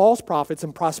teachers and false prophets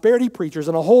and prosperity preachers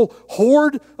and a whole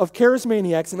horde of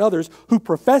charismaniacs and others who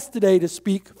profess today to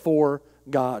speak for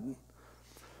God.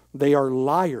 They are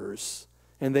liars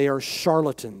and they are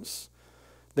charlatans.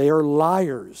 They are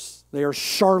liars. They are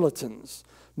charlatans.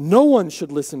 No one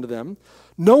should listen to them.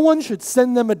 No one should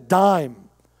send them a dime.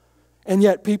 And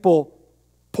yet people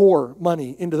pour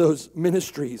money into those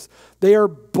ministries. They are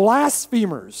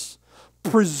blasphemers,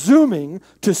 presuming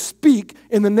to speak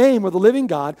in the name of the living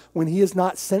God when he has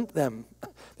not sent them.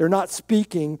 They're not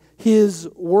speaking his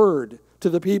word to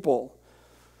the people.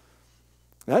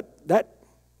 That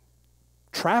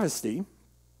travesty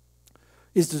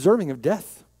is deserving of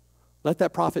death. Let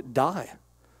that prophet die.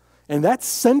 And that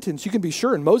sentence, you can be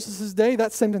sure, in Moses' day,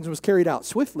 that sentence was carried out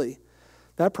swiftly.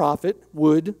 That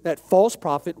false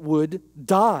prophet would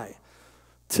die.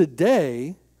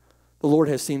 Today, the Lord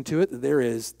has seen to it that there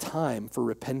is time for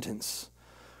repentance.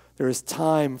 There is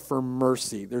time for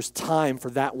mercy. There's time for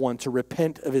that one to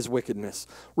repent of his wickedness,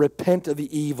 repent of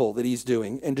the evil that he's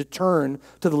doing, and to turn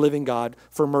to the living God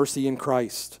for mercy in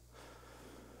Christ.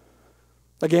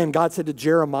 Again, God said to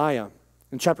Jeremiah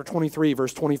in chapter 23,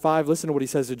 verse 25, listen to what he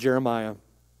says to Jeremiah.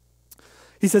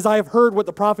 He says, I have heard what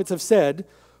the prophets have said,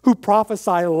 who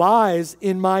prophesy lies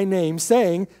in my name,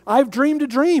 saying, I've dreamed a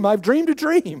dream, I've dreamed a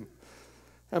dream.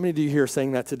 How many do you hear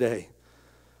saying that today?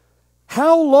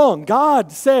 How long,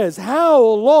 God says, how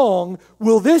long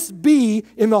will this be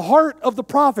in the heart of the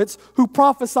prophets who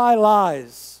prophesy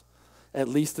lies? At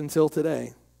least until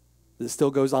today. This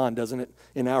still goes on, doesn't it,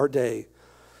 in our day?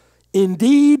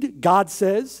 Indeed, God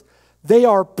says, they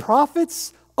are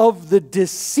prophets of the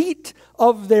deceit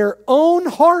of their own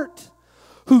heart,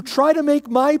 who try to make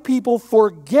my people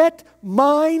forget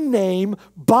my name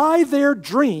by their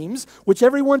dreams, which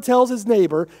everyone tells his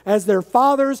neighbor, as their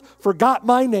fathers forgot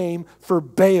my name for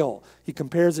Baal. He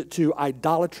compares it to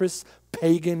idolatrous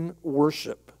pagan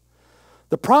worship.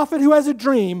 The prophet who has a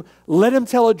dream, let him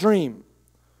tell a dream.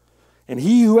 And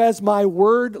he who has my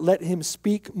word, let him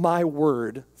speak my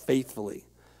word faithfully.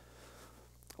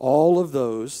 All of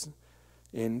those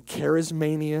in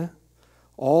charismania,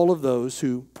 all of those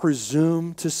who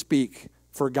presume to speak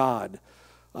for God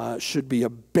should be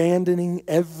abandoning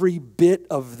every bit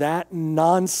of that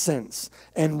nonsense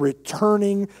and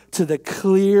returning to the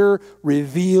clear,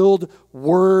 revealed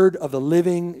word of the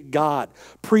living God.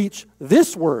 Preach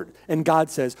this word, and God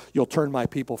says, you'll turn my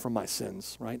people from my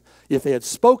sins, right? If they had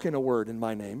spoken a word in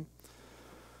my name.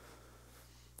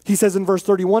 He says in verse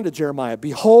 31 to Jeremiah,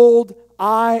 behold,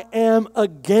 I am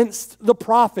against the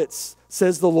prophets,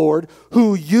 says the Lord,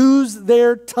 who use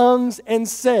their tongues and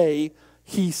say,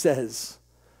 he says.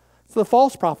 So the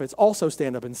false prophets also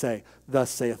stand up and say, thus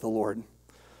saith the Lord.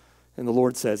 And the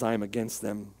Lord says, I am against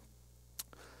them.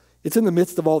 It's in the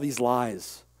midst of all these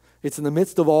lies, it's in the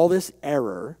midst of all this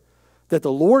error, that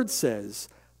the Lord says,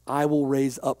 I will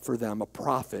raise up for them a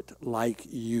prophet like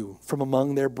you from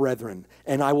among their brethren,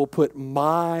 and I will put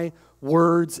my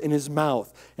words in his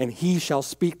mouth, and he shall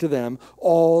speak to them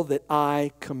all that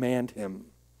I command him.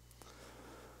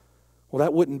 Well,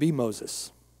 that wouldn't be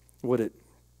Moses, would it?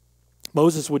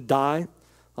 Moses would die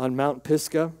on Mount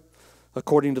Pisgah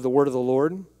according to the word of the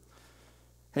Lord,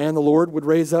 and the Lord would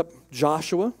raise up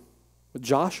Joshua. But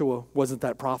Joshua wasn't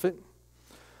that prophet.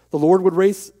 The Lord would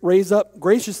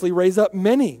graciously raise up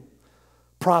many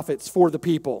prophets for the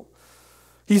people.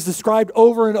 He's described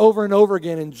over and over and over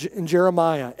again in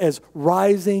Jeremiah as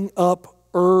rising up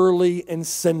early and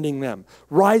sending them.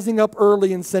 Rising up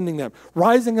early and sending them.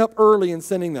 Rising up early and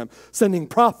sending them. Sending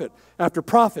prophet after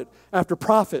prophet after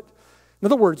prophet. In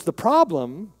other words, the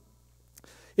problem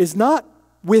is not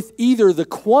with either the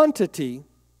quantity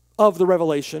of the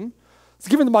revelation. It's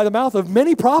given by the mouth of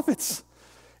many prophets.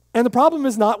 And the problem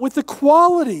is not with the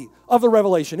quality of the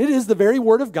revelation. It is the very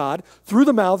word of God through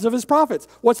the mouths of his prophets.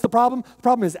 What's the problem? The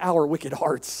problem is our wicked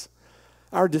hearts,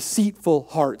 our deceitful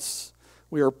hearts.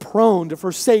 We are prone to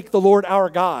forsake the Lord our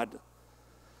God.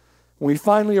 When we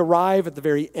finally arrive at the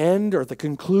very end or at the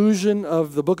conclusion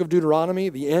of the book of Deuteronomy,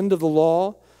 the end of the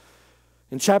law,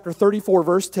 in chapter 34,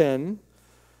 verse 10,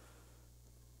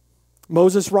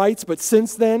 Moses writes, but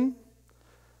since then,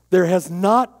 there has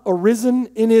not arisen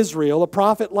in Israel a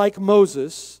prophet like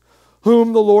Moses,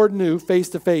 whom the Lord knew face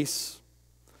to face.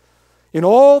 In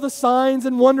all the signs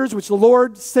and wonders which the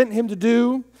Lord sent him to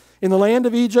do in the land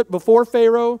of Egypt, before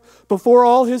Pharaoh, before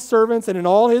all his servants, and in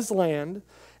all his land,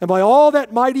 and by all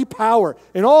that mighty power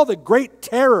and all the great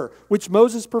terror which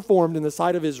Moses performed in the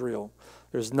sight of Israel,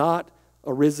 there's not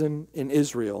arisen in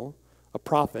Israel a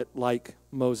prophet like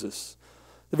Moses.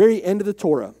 The very end of the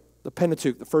Torah, the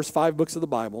Pentateuch, the first 5 books of the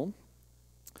Bible,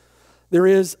 there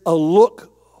is a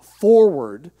look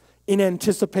forward in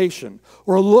anticipation,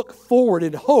 or a look forward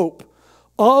in hope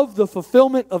of the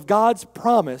fulfillment of God's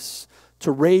promise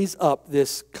to raise up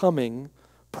this coming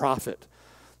prophet.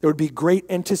 There would be great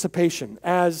anticipation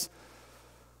as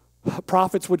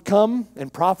prophets would come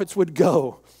and prophets would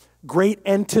go. Great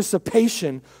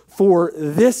anticipation for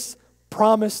this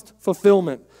promised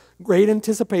fulfillment. great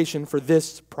anticipation for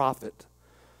this prophet.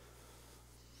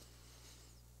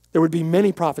 There would be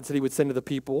many prophets that he would send to the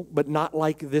people, but not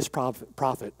like this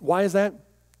prophet. Why is that?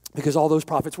 Because all those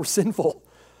prophets were sinful.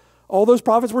 All those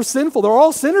prophets were sinful. They're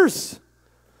all sinners.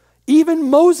 Even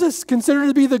Moses, considered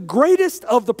to be the greatest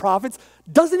of the prophets,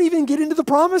 doesn't even get into the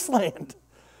promised land.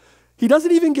 He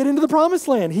doesn't even get into the promised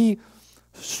land. He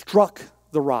struck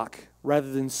the rock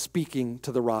rather than speaking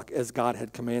to the rock as God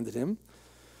had commanded him.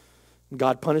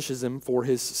 God punishes him for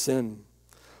his sin.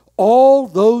 All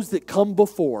those that come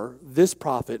before this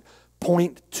prophet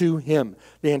point to him.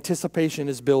 The anticipation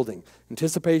is building.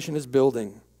 Anticipation is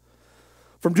building.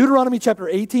 From Deuteronomy chapter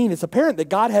 18, it's apparent that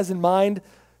God has in mind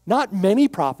not many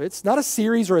prophets, not a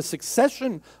series or a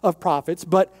succession of prophets,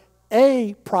 but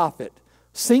a prophet,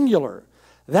 singular.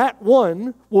 That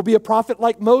one will be a prophet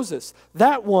like Moses.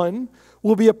 That one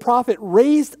will be a prophet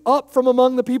raised up from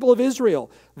among the people of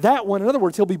Israel. That one, in other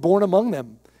words, he'll be born among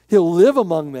them. He'll live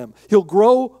among them. He'll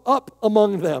grow up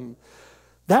among them.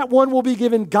 That one will be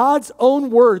given God's own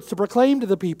words to proclaim to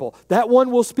the people. That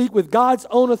one will speak with God's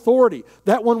own authority.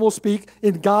 That one will speak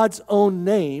in God's own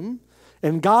name,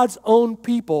 and God's own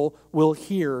people will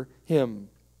hear him.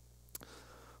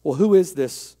 Well, who is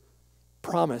this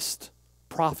promised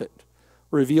prophet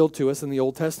revealed to us in the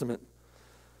Old Testament?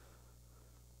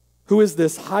 Who is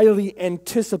this highly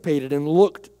anticipated and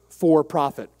looked for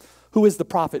prophet? Who is the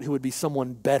prophet who would be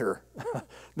someone better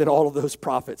than all of those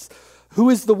prophets? Who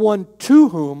is the one to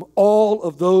whom all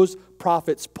of those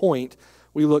prophets point?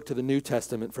 We look to the New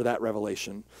Testament for that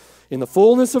revelation. In the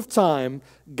fullness of time,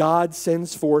 God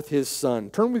sends forth his Son.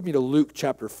 Turn with me to Luke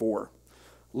chapter 4.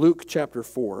 Luke chapter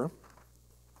 4.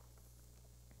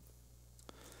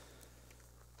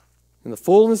 In the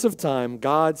fullness of time,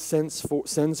 God sends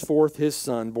forth his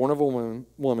Son, born of a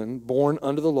woman, born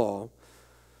under the law,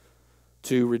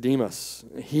 to redeem us.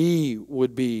 He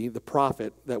would be the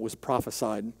prophet that was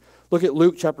prophesied. Look at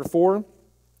Luke chapter 4.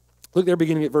 Look there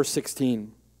beginning at verse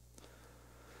 16.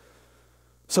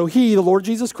 So he, the Lord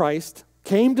Jesus Christ,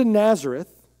 came to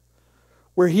Nazareth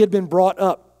where he had been brought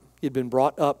up. He had been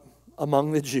brought up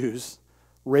among the Jews,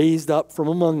 raised up from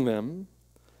among them.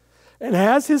 And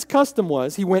as his custom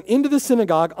was, he went into the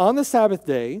synagogue on the Sabbath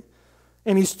day,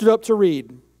 and he stood up to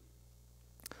read.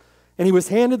 And he was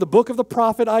handed the book of the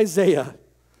prophet Isaiah.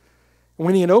 And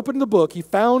when he had opened the book, he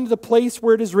found the place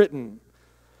where it is written,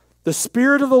 "The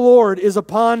Spirit of the Lord is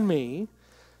upon me,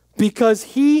 because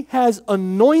he has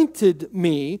anointed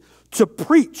me to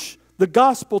preach the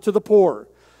gospel to the poor.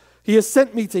 He has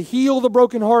sent me to heal the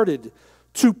brokenhearted,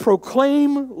 to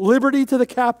proclaim liberty to the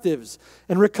captives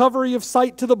and recovery of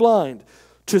sight to the blind,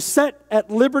 to set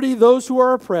at liberty those who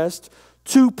are oppressed,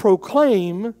 to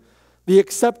proclaim the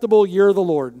acceptable year of the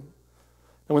Lord."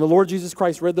 And when the Lord Jesus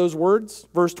Christ read those words,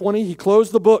 verse 20, he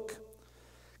closed the book,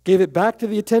 gave it back to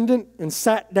the attendant, and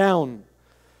sat down.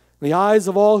 And the eyes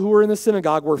of all who were in the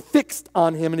synagogue were fixed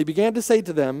on him, and he began to say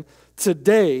to them,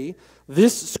 "Today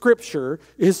this scripture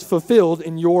is fulfilled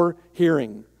in your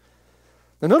hearing."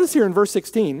 Now notice here in verse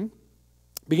 16,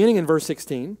 beginning in verse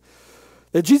 16,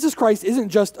 that Jesus Christ isn't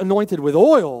just anointed with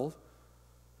oil,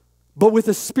 but with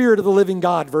the Spirit of the living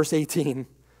God, verse 18.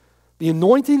 The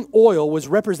anointing oil was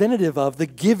representative of the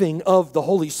giving of the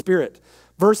Holy Spirit.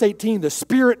 Verse 18, "The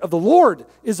Spirit of the Lord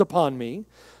is upon me,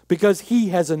 because he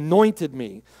has anointed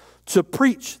me to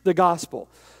preach the gospel,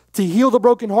 to heal the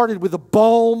brokenhearted with the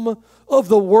balm of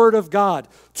the word of God,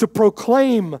 to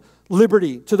proclaim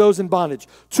liberty to those in bondage,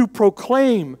 to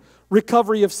proclaim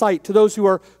recovery of sight to those who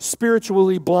are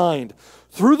spiritually blind."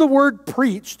 Through the word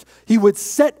preached, he would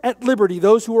set at liberty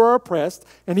those who are oppressed,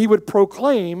 and he would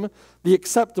proclaim the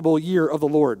acceptable year of the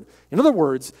Lord. In other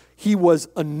words, he was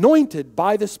anointed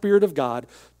by the Spirit of God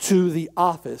to the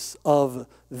office of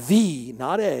the,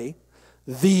 not a,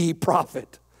 the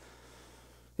prophet.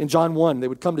 In John 1, they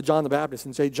would come to John the Baptist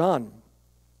and say, "John,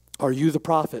 are you the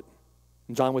prophet?"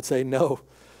 And John would say, "No."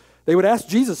 They would ask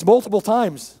Jesus multiple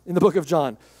times in the book of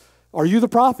John, "Are you the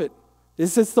prophet?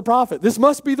 Is this the prophet? This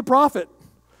must be the prophet."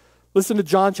 Listen to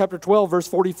John chapter 12, verse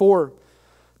 44.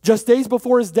 Just days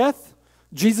before his death,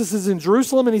 Jesus is in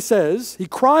Jerusalem, and he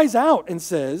cries out and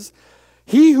says,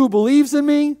 "He who believes in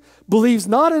me believes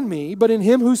not in me, but in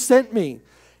him who sent me.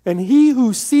 And he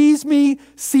who sees me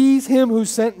sees him who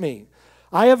sent me.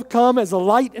 I have come as a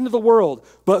light into the world,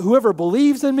 but whoever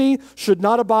believes in me should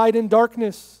not abide in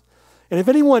darkness. And if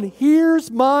anyone hears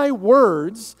my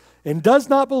words and does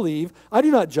not believe, I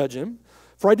do not judge him,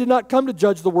 for I did not come to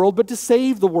judge the world, but to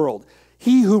save the world.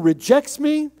 He who rejects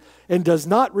me and does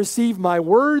not receive my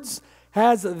words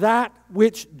has that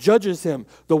which judges him.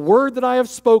 The word that I have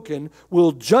spoken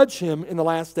will judge him in the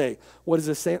last day." What does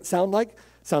this sound like?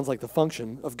 Sounds like the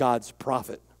function of God's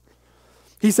prophet.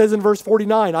 He says in verse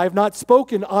 49, I have not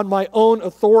spoken on my own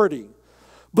authority,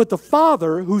 but the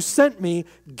Father who sent me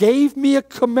gave me a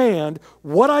command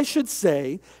what I should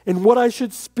say and what I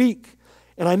should speak.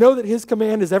 And I know that his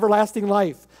command is everlasting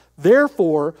life.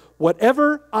 Therefore,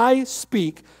 whatever I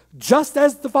speak, just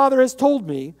as the Father has told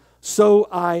me, so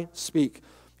I speak.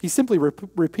 He's simply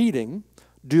repeating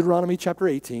Deuteronomy chapter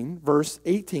 18, verse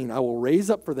 18. I will raise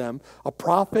up for them a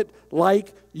prophet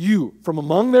like you from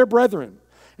among their brethren,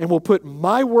 and will put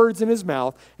my words in his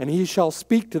mouth, and he shall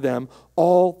speak to them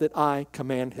all that I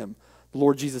command him. The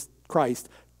Lord Jesus Christ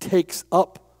takes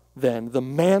up then the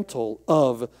mantle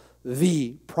of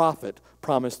the prophet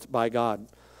promised by God.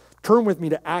 Turn with me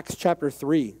to Acts chapter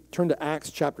 3. Turn to Acts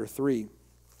chapter 3.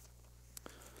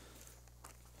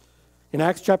 In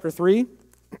Acts chapter 3,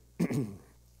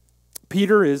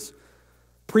 Peter is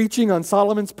preaching on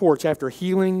Solomon's porch after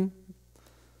healing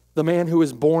the man who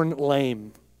was born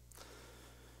lame.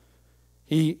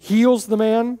 He heals the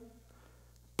man.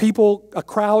 A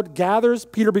crowd gathers.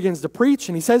 Peter begins to preach,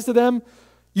 and he says to them,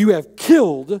 you have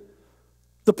killed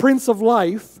the Prince of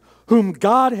Life, whom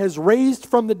God has raised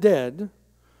from the dead.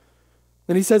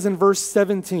 Then he says in verse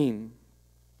 17,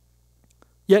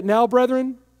 yet now,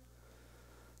 brethren,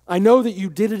 I know that you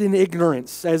did it in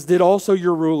ignorance, as did also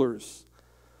your rulers.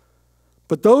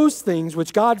 But those things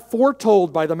which God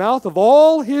foretold by the mouth of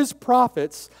all his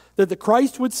prophets that the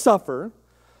Christ would suffer,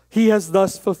 he has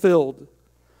thus fulfilled.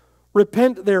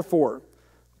 Repent, therefore,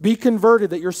 be converted,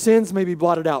 that your sins may be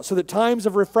blotted out, so that times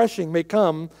of refreshing may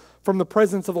come from the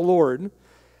presence of the Lord,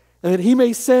 and that he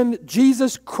may send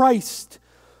Jesus Christ,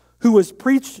 who was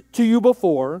preached to you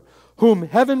before, whom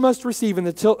heaven must receive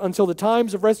until the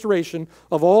times of restoration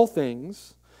of all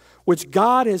things, which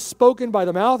God has spoken by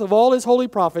the mouth of all his holy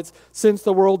prophets since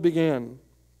the world began.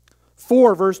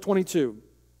 4 verse 22.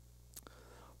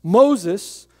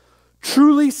 Moses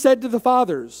truly said to the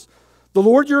fathers, the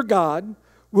Lord your God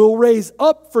will raise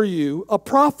up for you a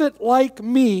prophet like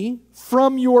me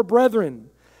from your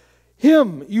brethren.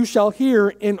 Him you shall hear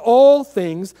in all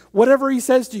things, whatever he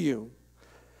says to you.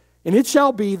 And it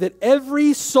shall be that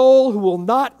every soul who will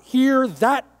not hear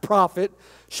that prophet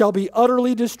shall be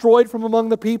utterly destroyed from among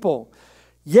the people.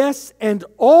 Yes, and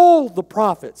all the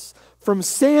prophets, from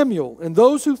Samuel and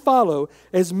those who follow,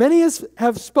 as many as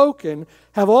have spoken,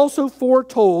 have also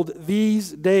foretold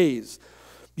these days.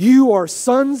 You are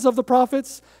sons of the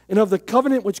prophets and of the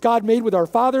covenant which God made with our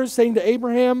fathers, saying to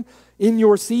Abraham, in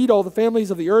your seed all the families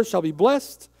of the earth shall be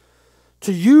blessed.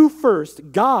 To you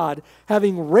first, God,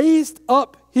 having raised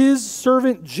up his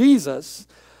servant Jesus,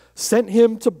 sent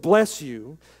him to bless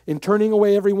you in turning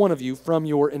away every one of you from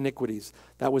your iniquities.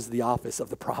 That was the office of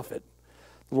the prophet.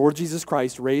 The Lord Jesus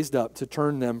Christ raised up to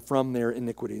turn them from their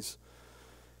iniquities.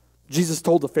 Jesus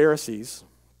told the Pharisees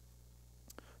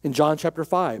in John chapter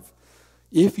 5,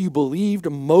 if you believed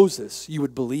Moses, you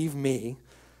would believe me,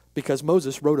 because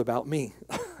Moses wrote about me.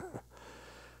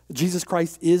 Jesus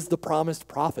Christ is the promised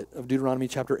prophet of Deuteronomy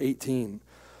chapter 18.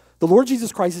 The Lord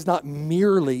Jesus Christ is not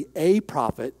merely a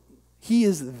prophet, he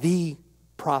is the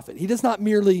prophet. He does not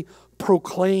merely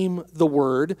proclaim the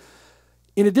word.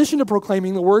 In addition to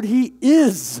proclaiming the word, he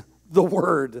is the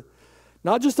word.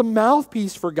 Not just a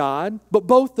mouthpiece for God, but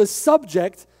both the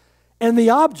subject and the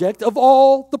object of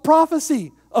all the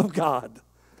prophecy of God.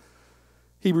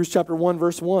 Hebrews chapter 1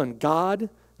 verse 1, God,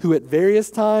 who at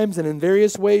various times and in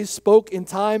various ways spoke in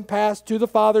time past to the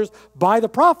fathers by the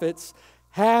prophets,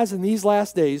 has in these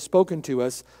last days spoken to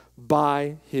us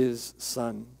by his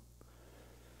Son.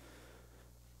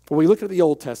 When we looked at the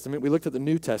Old Testament, we looked at the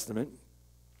New Testament,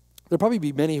 there'll probably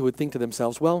be many who would think to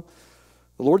themselves, well,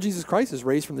 the Lord Jesus Christ is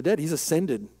raised from the dead. He's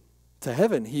ascended to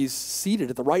heaven. He's seated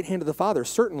at the right hand of the Father.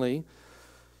 Certainly,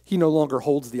 he no longer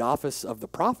holds the office of the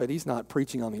prophet. He's not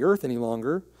preaching on the earth any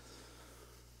longer.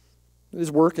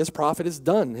 His work as prophet is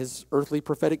done. His earthly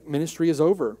prophetic ministry is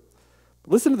over.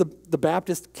 Listen to the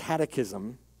Baptist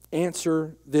Catechism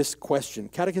answer this question.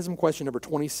 Catechism question number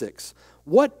 26.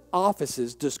 What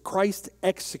offices does Christ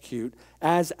execute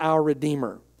as our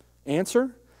Redeemer?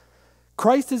 Answer,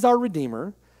 Christ is our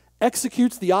Redeemer,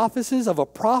 executes the offices of a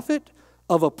prophet,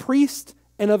 of a priest,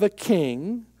 and of a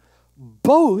king,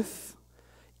 both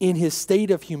in his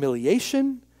state of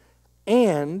humiliation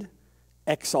and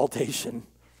exaltation.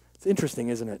 It's interesting,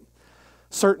 isn't it?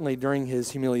 Certainly during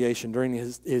his humiliation, during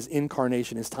his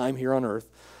incarnation, his time here on earth,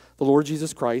 the Lord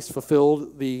Jesus Christ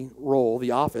fulfilled the role, the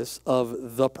office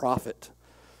of the prophet.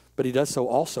 But he does so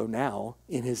also now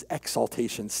in his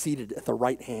exaltation, seated at the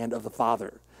right hand of the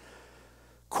Father.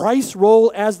 Christ's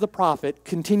role as the prophet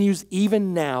continues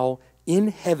even now in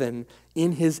heaven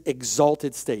in his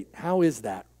exalted state. How is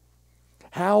that?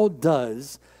 How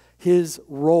does his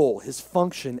role, his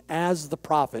function as the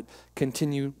prophet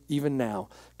continue even now?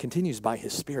 Continues by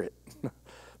his Spirit.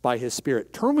 By his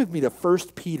Spirit. Turn with me to 1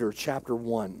 Peter chapter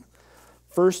 1.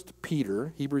 1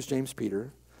 Peter, Hebrews, James,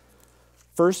 Peter.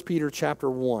 1 Peter chapter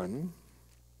 1.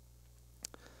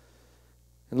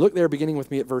 And look there beginning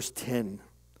with me at verse 10.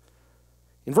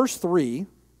 In verse 3,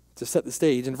 to set the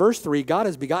stage, in verse 3, God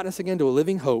has begotten us again to a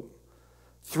living hope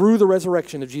through the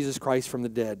resurrection of Jesus Christ from the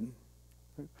dead.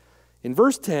 In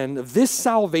verse 10, of this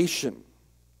salvation,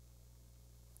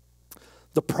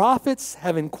 the prophets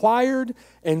have inquired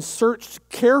and searched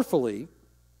carefully,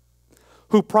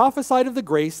 who prophesied of the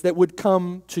grace that would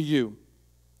come to you.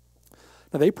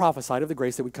 Now, they prophesied of the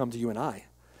grace that would come to you and I.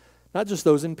 Not just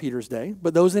those in Peter's day,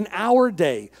 but those in our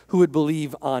day who would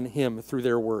believe on him through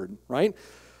their word, right?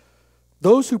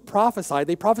 Those who prophesied,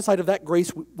 they prophesied of that grace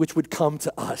which would come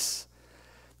to us.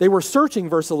 They were searching,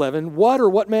 verse 11,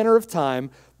 what manner of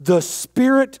time the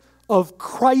Spirit of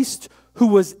Christ who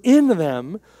was in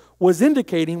them was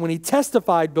indicating when he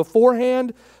testified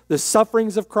beforehand the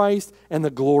sufferings of Christ and the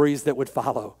glories that would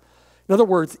follow. In other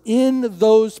words, in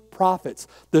those prophets,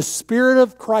 the Spirit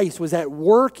of Christ was at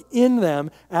work in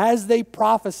them as they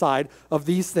prophesied of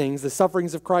these things, the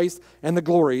sufferings of Christ and the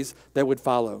glories that would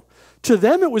follow. To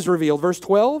them it was revealed, verse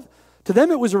 12, to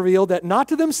them it was revealed that not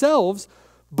to themselves,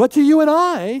 but to you and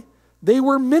I, they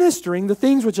were ministering the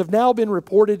things which have now been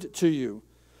reported to you.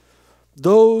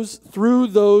 Through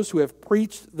those who have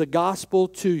preached the gospel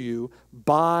to you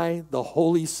by the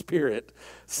Holy Spirit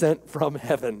sent from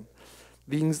heaven.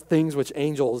 These things which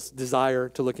angels desire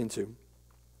to look into.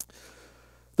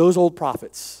 Those old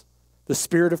prophets, the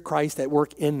Spirit of Christ at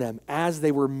work in them as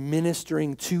they were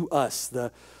ministering to us,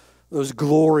 those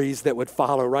glories that would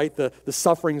follow, right? The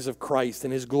sufferings of Christ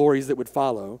and his glories that would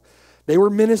follow. They were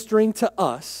ministering to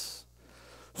us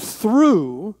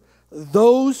through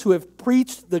those who have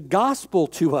preached the gospel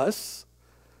to us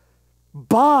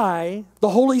by the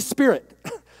Holy Spirit.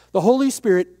 The Holy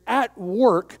Spirit at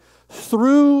work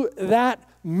through that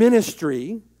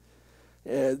ministry,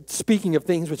 speaking of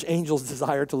things which angels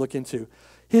desire to look into.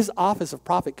 His office of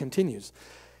prophet continues.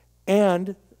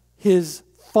 And his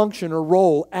function or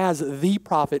role as the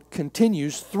prophet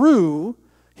continues through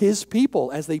his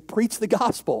people as they preach the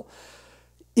gospel.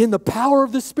 In the power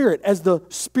of the Spirit, as the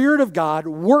Spirit of God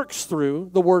works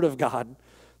through the Word of God.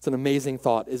 It's an amazing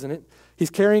thought, isn't it? He's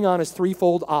carrying on his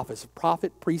threefold office of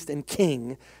prophet, priest, and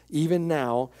king, even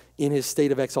now in his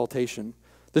state of exaltation.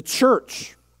 The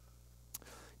church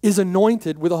is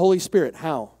anointed with the Holy Spirit.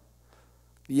 How?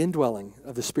 The indwelling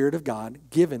of the Spirit of God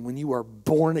given when you are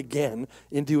born again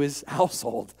into his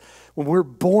household. When we're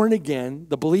born again,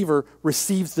 the believer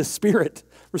receives the Spirit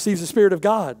of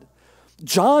God.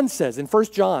 John says in 1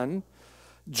 John,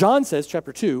 John says,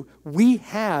 chapter 2, we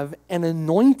have an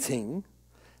anointing.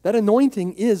 That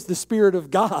anointing is the Spirit of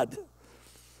God.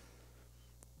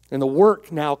 And the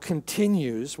work now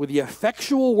continues with the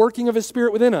effectual working of his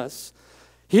Spirit within us.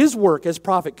 His work as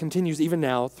prophet continues even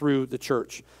now through the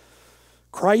church.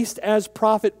 Christ as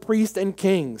prophet, priest, and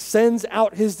king sends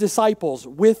out his disciples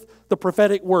with the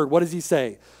prophetic word. What does he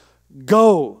say?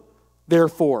 Go,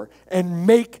 therefore, and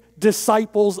make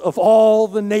disciples of all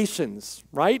the nations,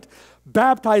 right?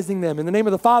 Baptizing them in the name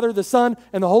of the Father, the Son,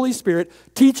 and the Holy Spirit,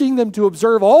 teaching them to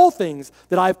observe all things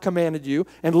that I've commanded you.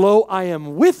 And lo, I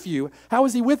am with you. How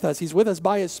is he with us? He's with us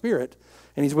by his Spirit,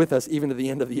 and he's with us even to the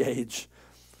end of the age.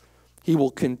 He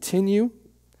will continue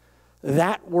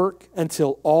that work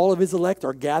until all of his elect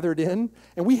are gathered in.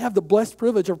 And we have the blessed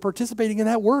privilege of participating in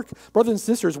that work. Brothers and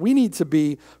sisters, we need to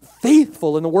be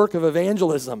faithful in the work of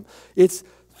evangelism. It's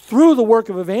through the work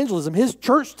of evangelism, his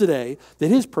church today, that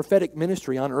his prophetic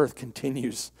ministry on earth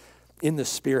continues in the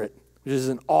Spirit, which is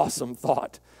an awesome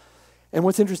thought. And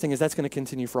what's interesting is that's going to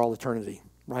continue for all eternity,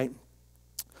 right?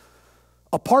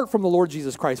 Apart from the Lord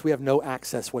Jesus Christ, we have no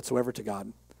access whatsoever to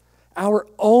God. Our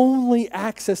only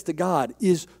access to God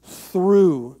is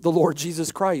through the Lord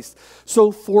Jesus Christ.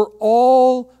 So for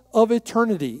all of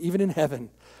eternity, even in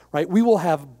heaven, right, we will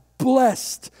have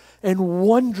blessed and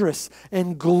wondrous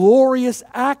and glorious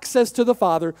access to the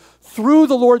Father through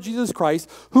the Lord Jesus Christ,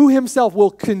 who himself will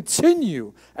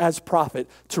continue as prophet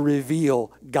to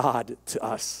reveal God to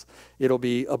us. It'll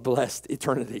be a blessed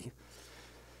eternity.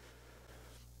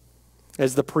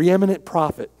 As the preeminent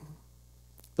prophet,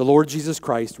 the Lord Jesus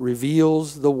Christ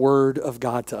reveals the word of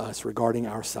God to us regarding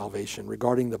our salvation,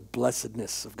 regarding the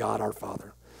blessedness of God our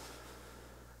Father.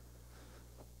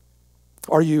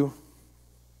 Are you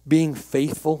being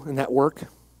faithful in that work,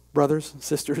 brothers and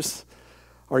sisters?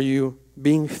 Are you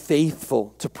being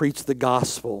faithful to preach the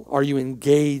gospel? Are you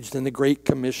engaged in the Great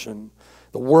Commission,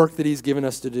 the work that he's given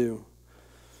us to do?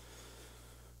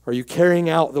 Are you carrying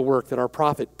out the work that our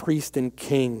prophet, priest, and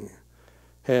king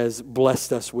has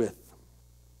blessed us with?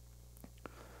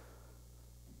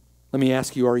 Let me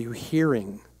ask you, are you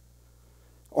hearing?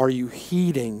 Are you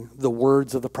heeding the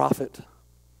words of the prophet?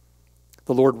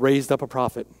 The Lord raised up a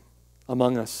prophet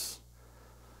among us,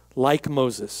 like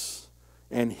Moses,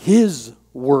 and his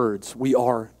words we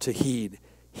are to heed.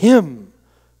 Him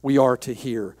we are to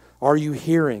hear. Are you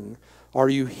hearing? Are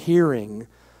you hearing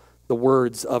the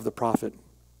words of the prophet?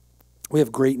 We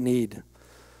have great need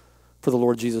for the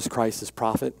Lord Jesus Christ as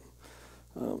prophet.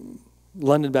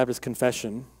 London Baptist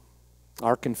Confession,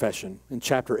 our confession, in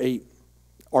chapter 8,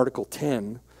 article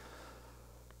 10,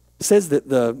 says that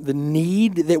the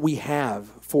need that we have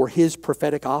for his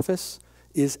prophetic office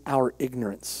is our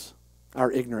ignorance.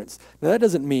 Our ignorance. Now, that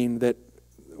doesn't mean that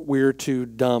we're too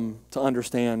dumb to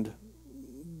understand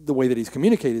the way that he's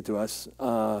communicated to us,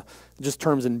 just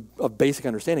terms of basic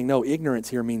understanding. No, ignorance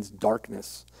here means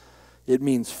darkness. It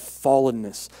means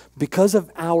fallenness. Because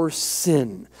of our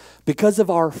sin, because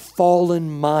of our fallen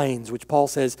minds, which Paul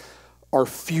says are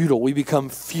futile. We become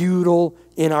futile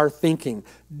in our thinking,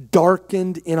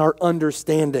 darkened in our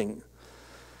understanding.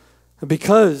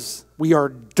 Because we are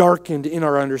darkened in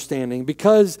our understanding,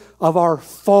 because of our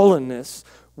fallenness,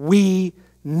 we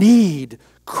need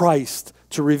Christ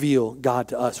to reveal God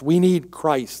to us. We need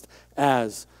Christ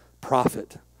as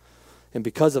prophet. And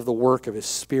because of the work of his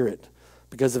Spirit,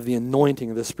 because of the anointing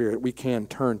of the Spirit, we can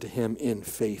turn to him in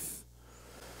faith.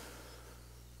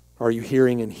 Are you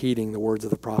hearing and heeding the words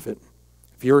of the prophet?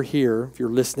 If you're here, if you're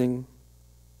listening,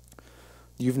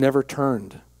 you've never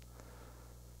turned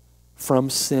from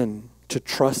sin to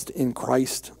trust in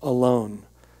Christ alone,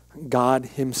 God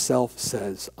himself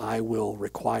says, I will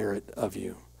require it of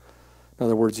you. In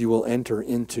other words, you will enter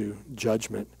into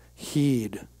judgment.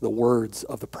 Heed the words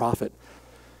of the prophet.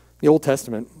 In the Old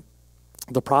Testament,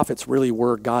 the prophets really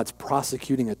were God's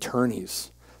prosecuting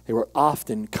attorneys. They were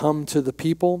often come to the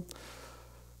people,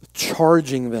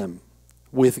 charging them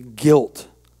with guilt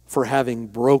for having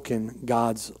broken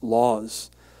God's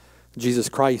laws. Jesus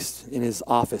Christ, in his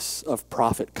office of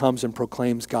prophet, comes and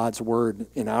proclaims God's word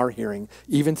in our hearing,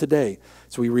 even today,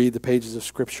 as we read the pages of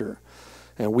Scripture.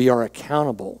 And we are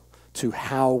accountable to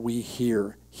how we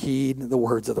hear. Heed the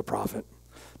words of the prophet.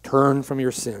 Turn from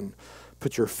your sin.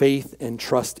 Put your faith and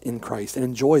trust in Christ and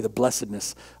enjoy the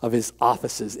blessedness of his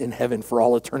offices in heaven for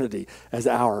all eternity as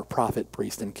our prophet,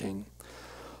 priest, and king.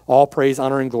 All praise,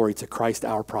 honor, and glory to Christ,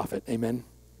 our prophet. Amen.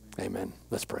 Amen.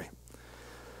 Let's pray.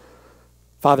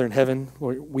 Father in heaven,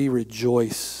 Lord, we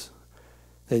rejoice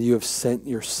that you have sent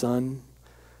your Son.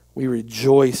 We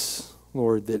rejoice,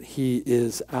 Lord, that he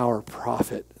is our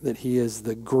prophet, that he is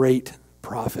the great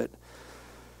prophet,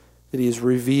 that he has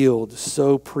revealed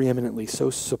so preeminently, so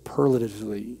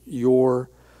superlatively your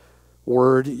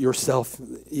word, yourself.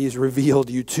 He has revealed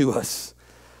you to us.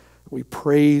 We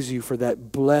praise you for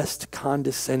that blessed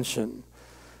condescension,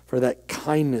 for that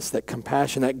kindness, that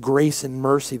compassion, that grace and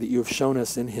mercy that you have shown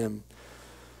us in him,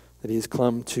 that he has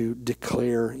come to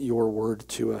declare your word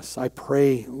to us. I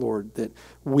pray, Lord, that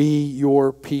we,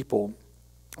 your people,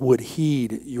 would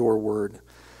heed your word,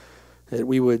 that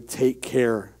we would take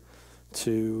care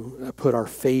to put our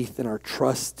faith and our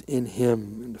trust in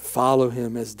him and to follow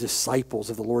him as disciples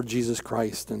of the Lord Jesus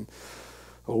Christ and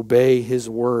obey his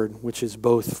word, which is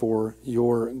both for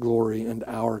your glory and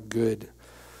our good.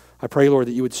 I pray, Lord,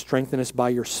 that you would strengthen us by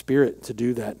your Spirit to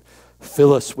do that.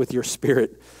 Fill us with your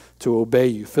Spirit to obey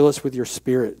you. Fill us with your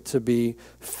Spirit to be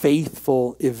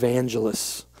faithful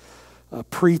evangelists,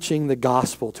 preaching the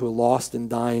gospel to a lost and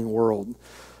dying world.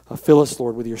 Fill us,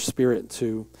 Lord, with your Spirit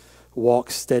to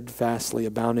walk steadfastly,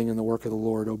 abounding in the work of the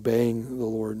Lord, obeying the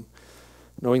Lord,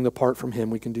 knowing that apart from him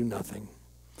we can do nothing.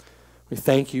 We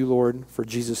thank you, Lord, for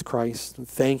Jesus Christ.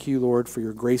 Thank you, Lord, for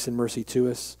your grace and mercy to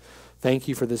us. Thank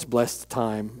you for this blessed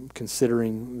time,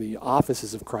 considering the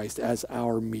offices of Christ as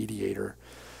our mediator.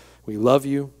 We love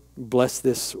you. Bless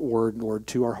this word, Lord,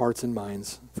 to our hearts and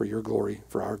minds for your glory,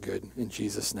 for our good. In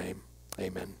Jesus' name,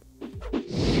 amen.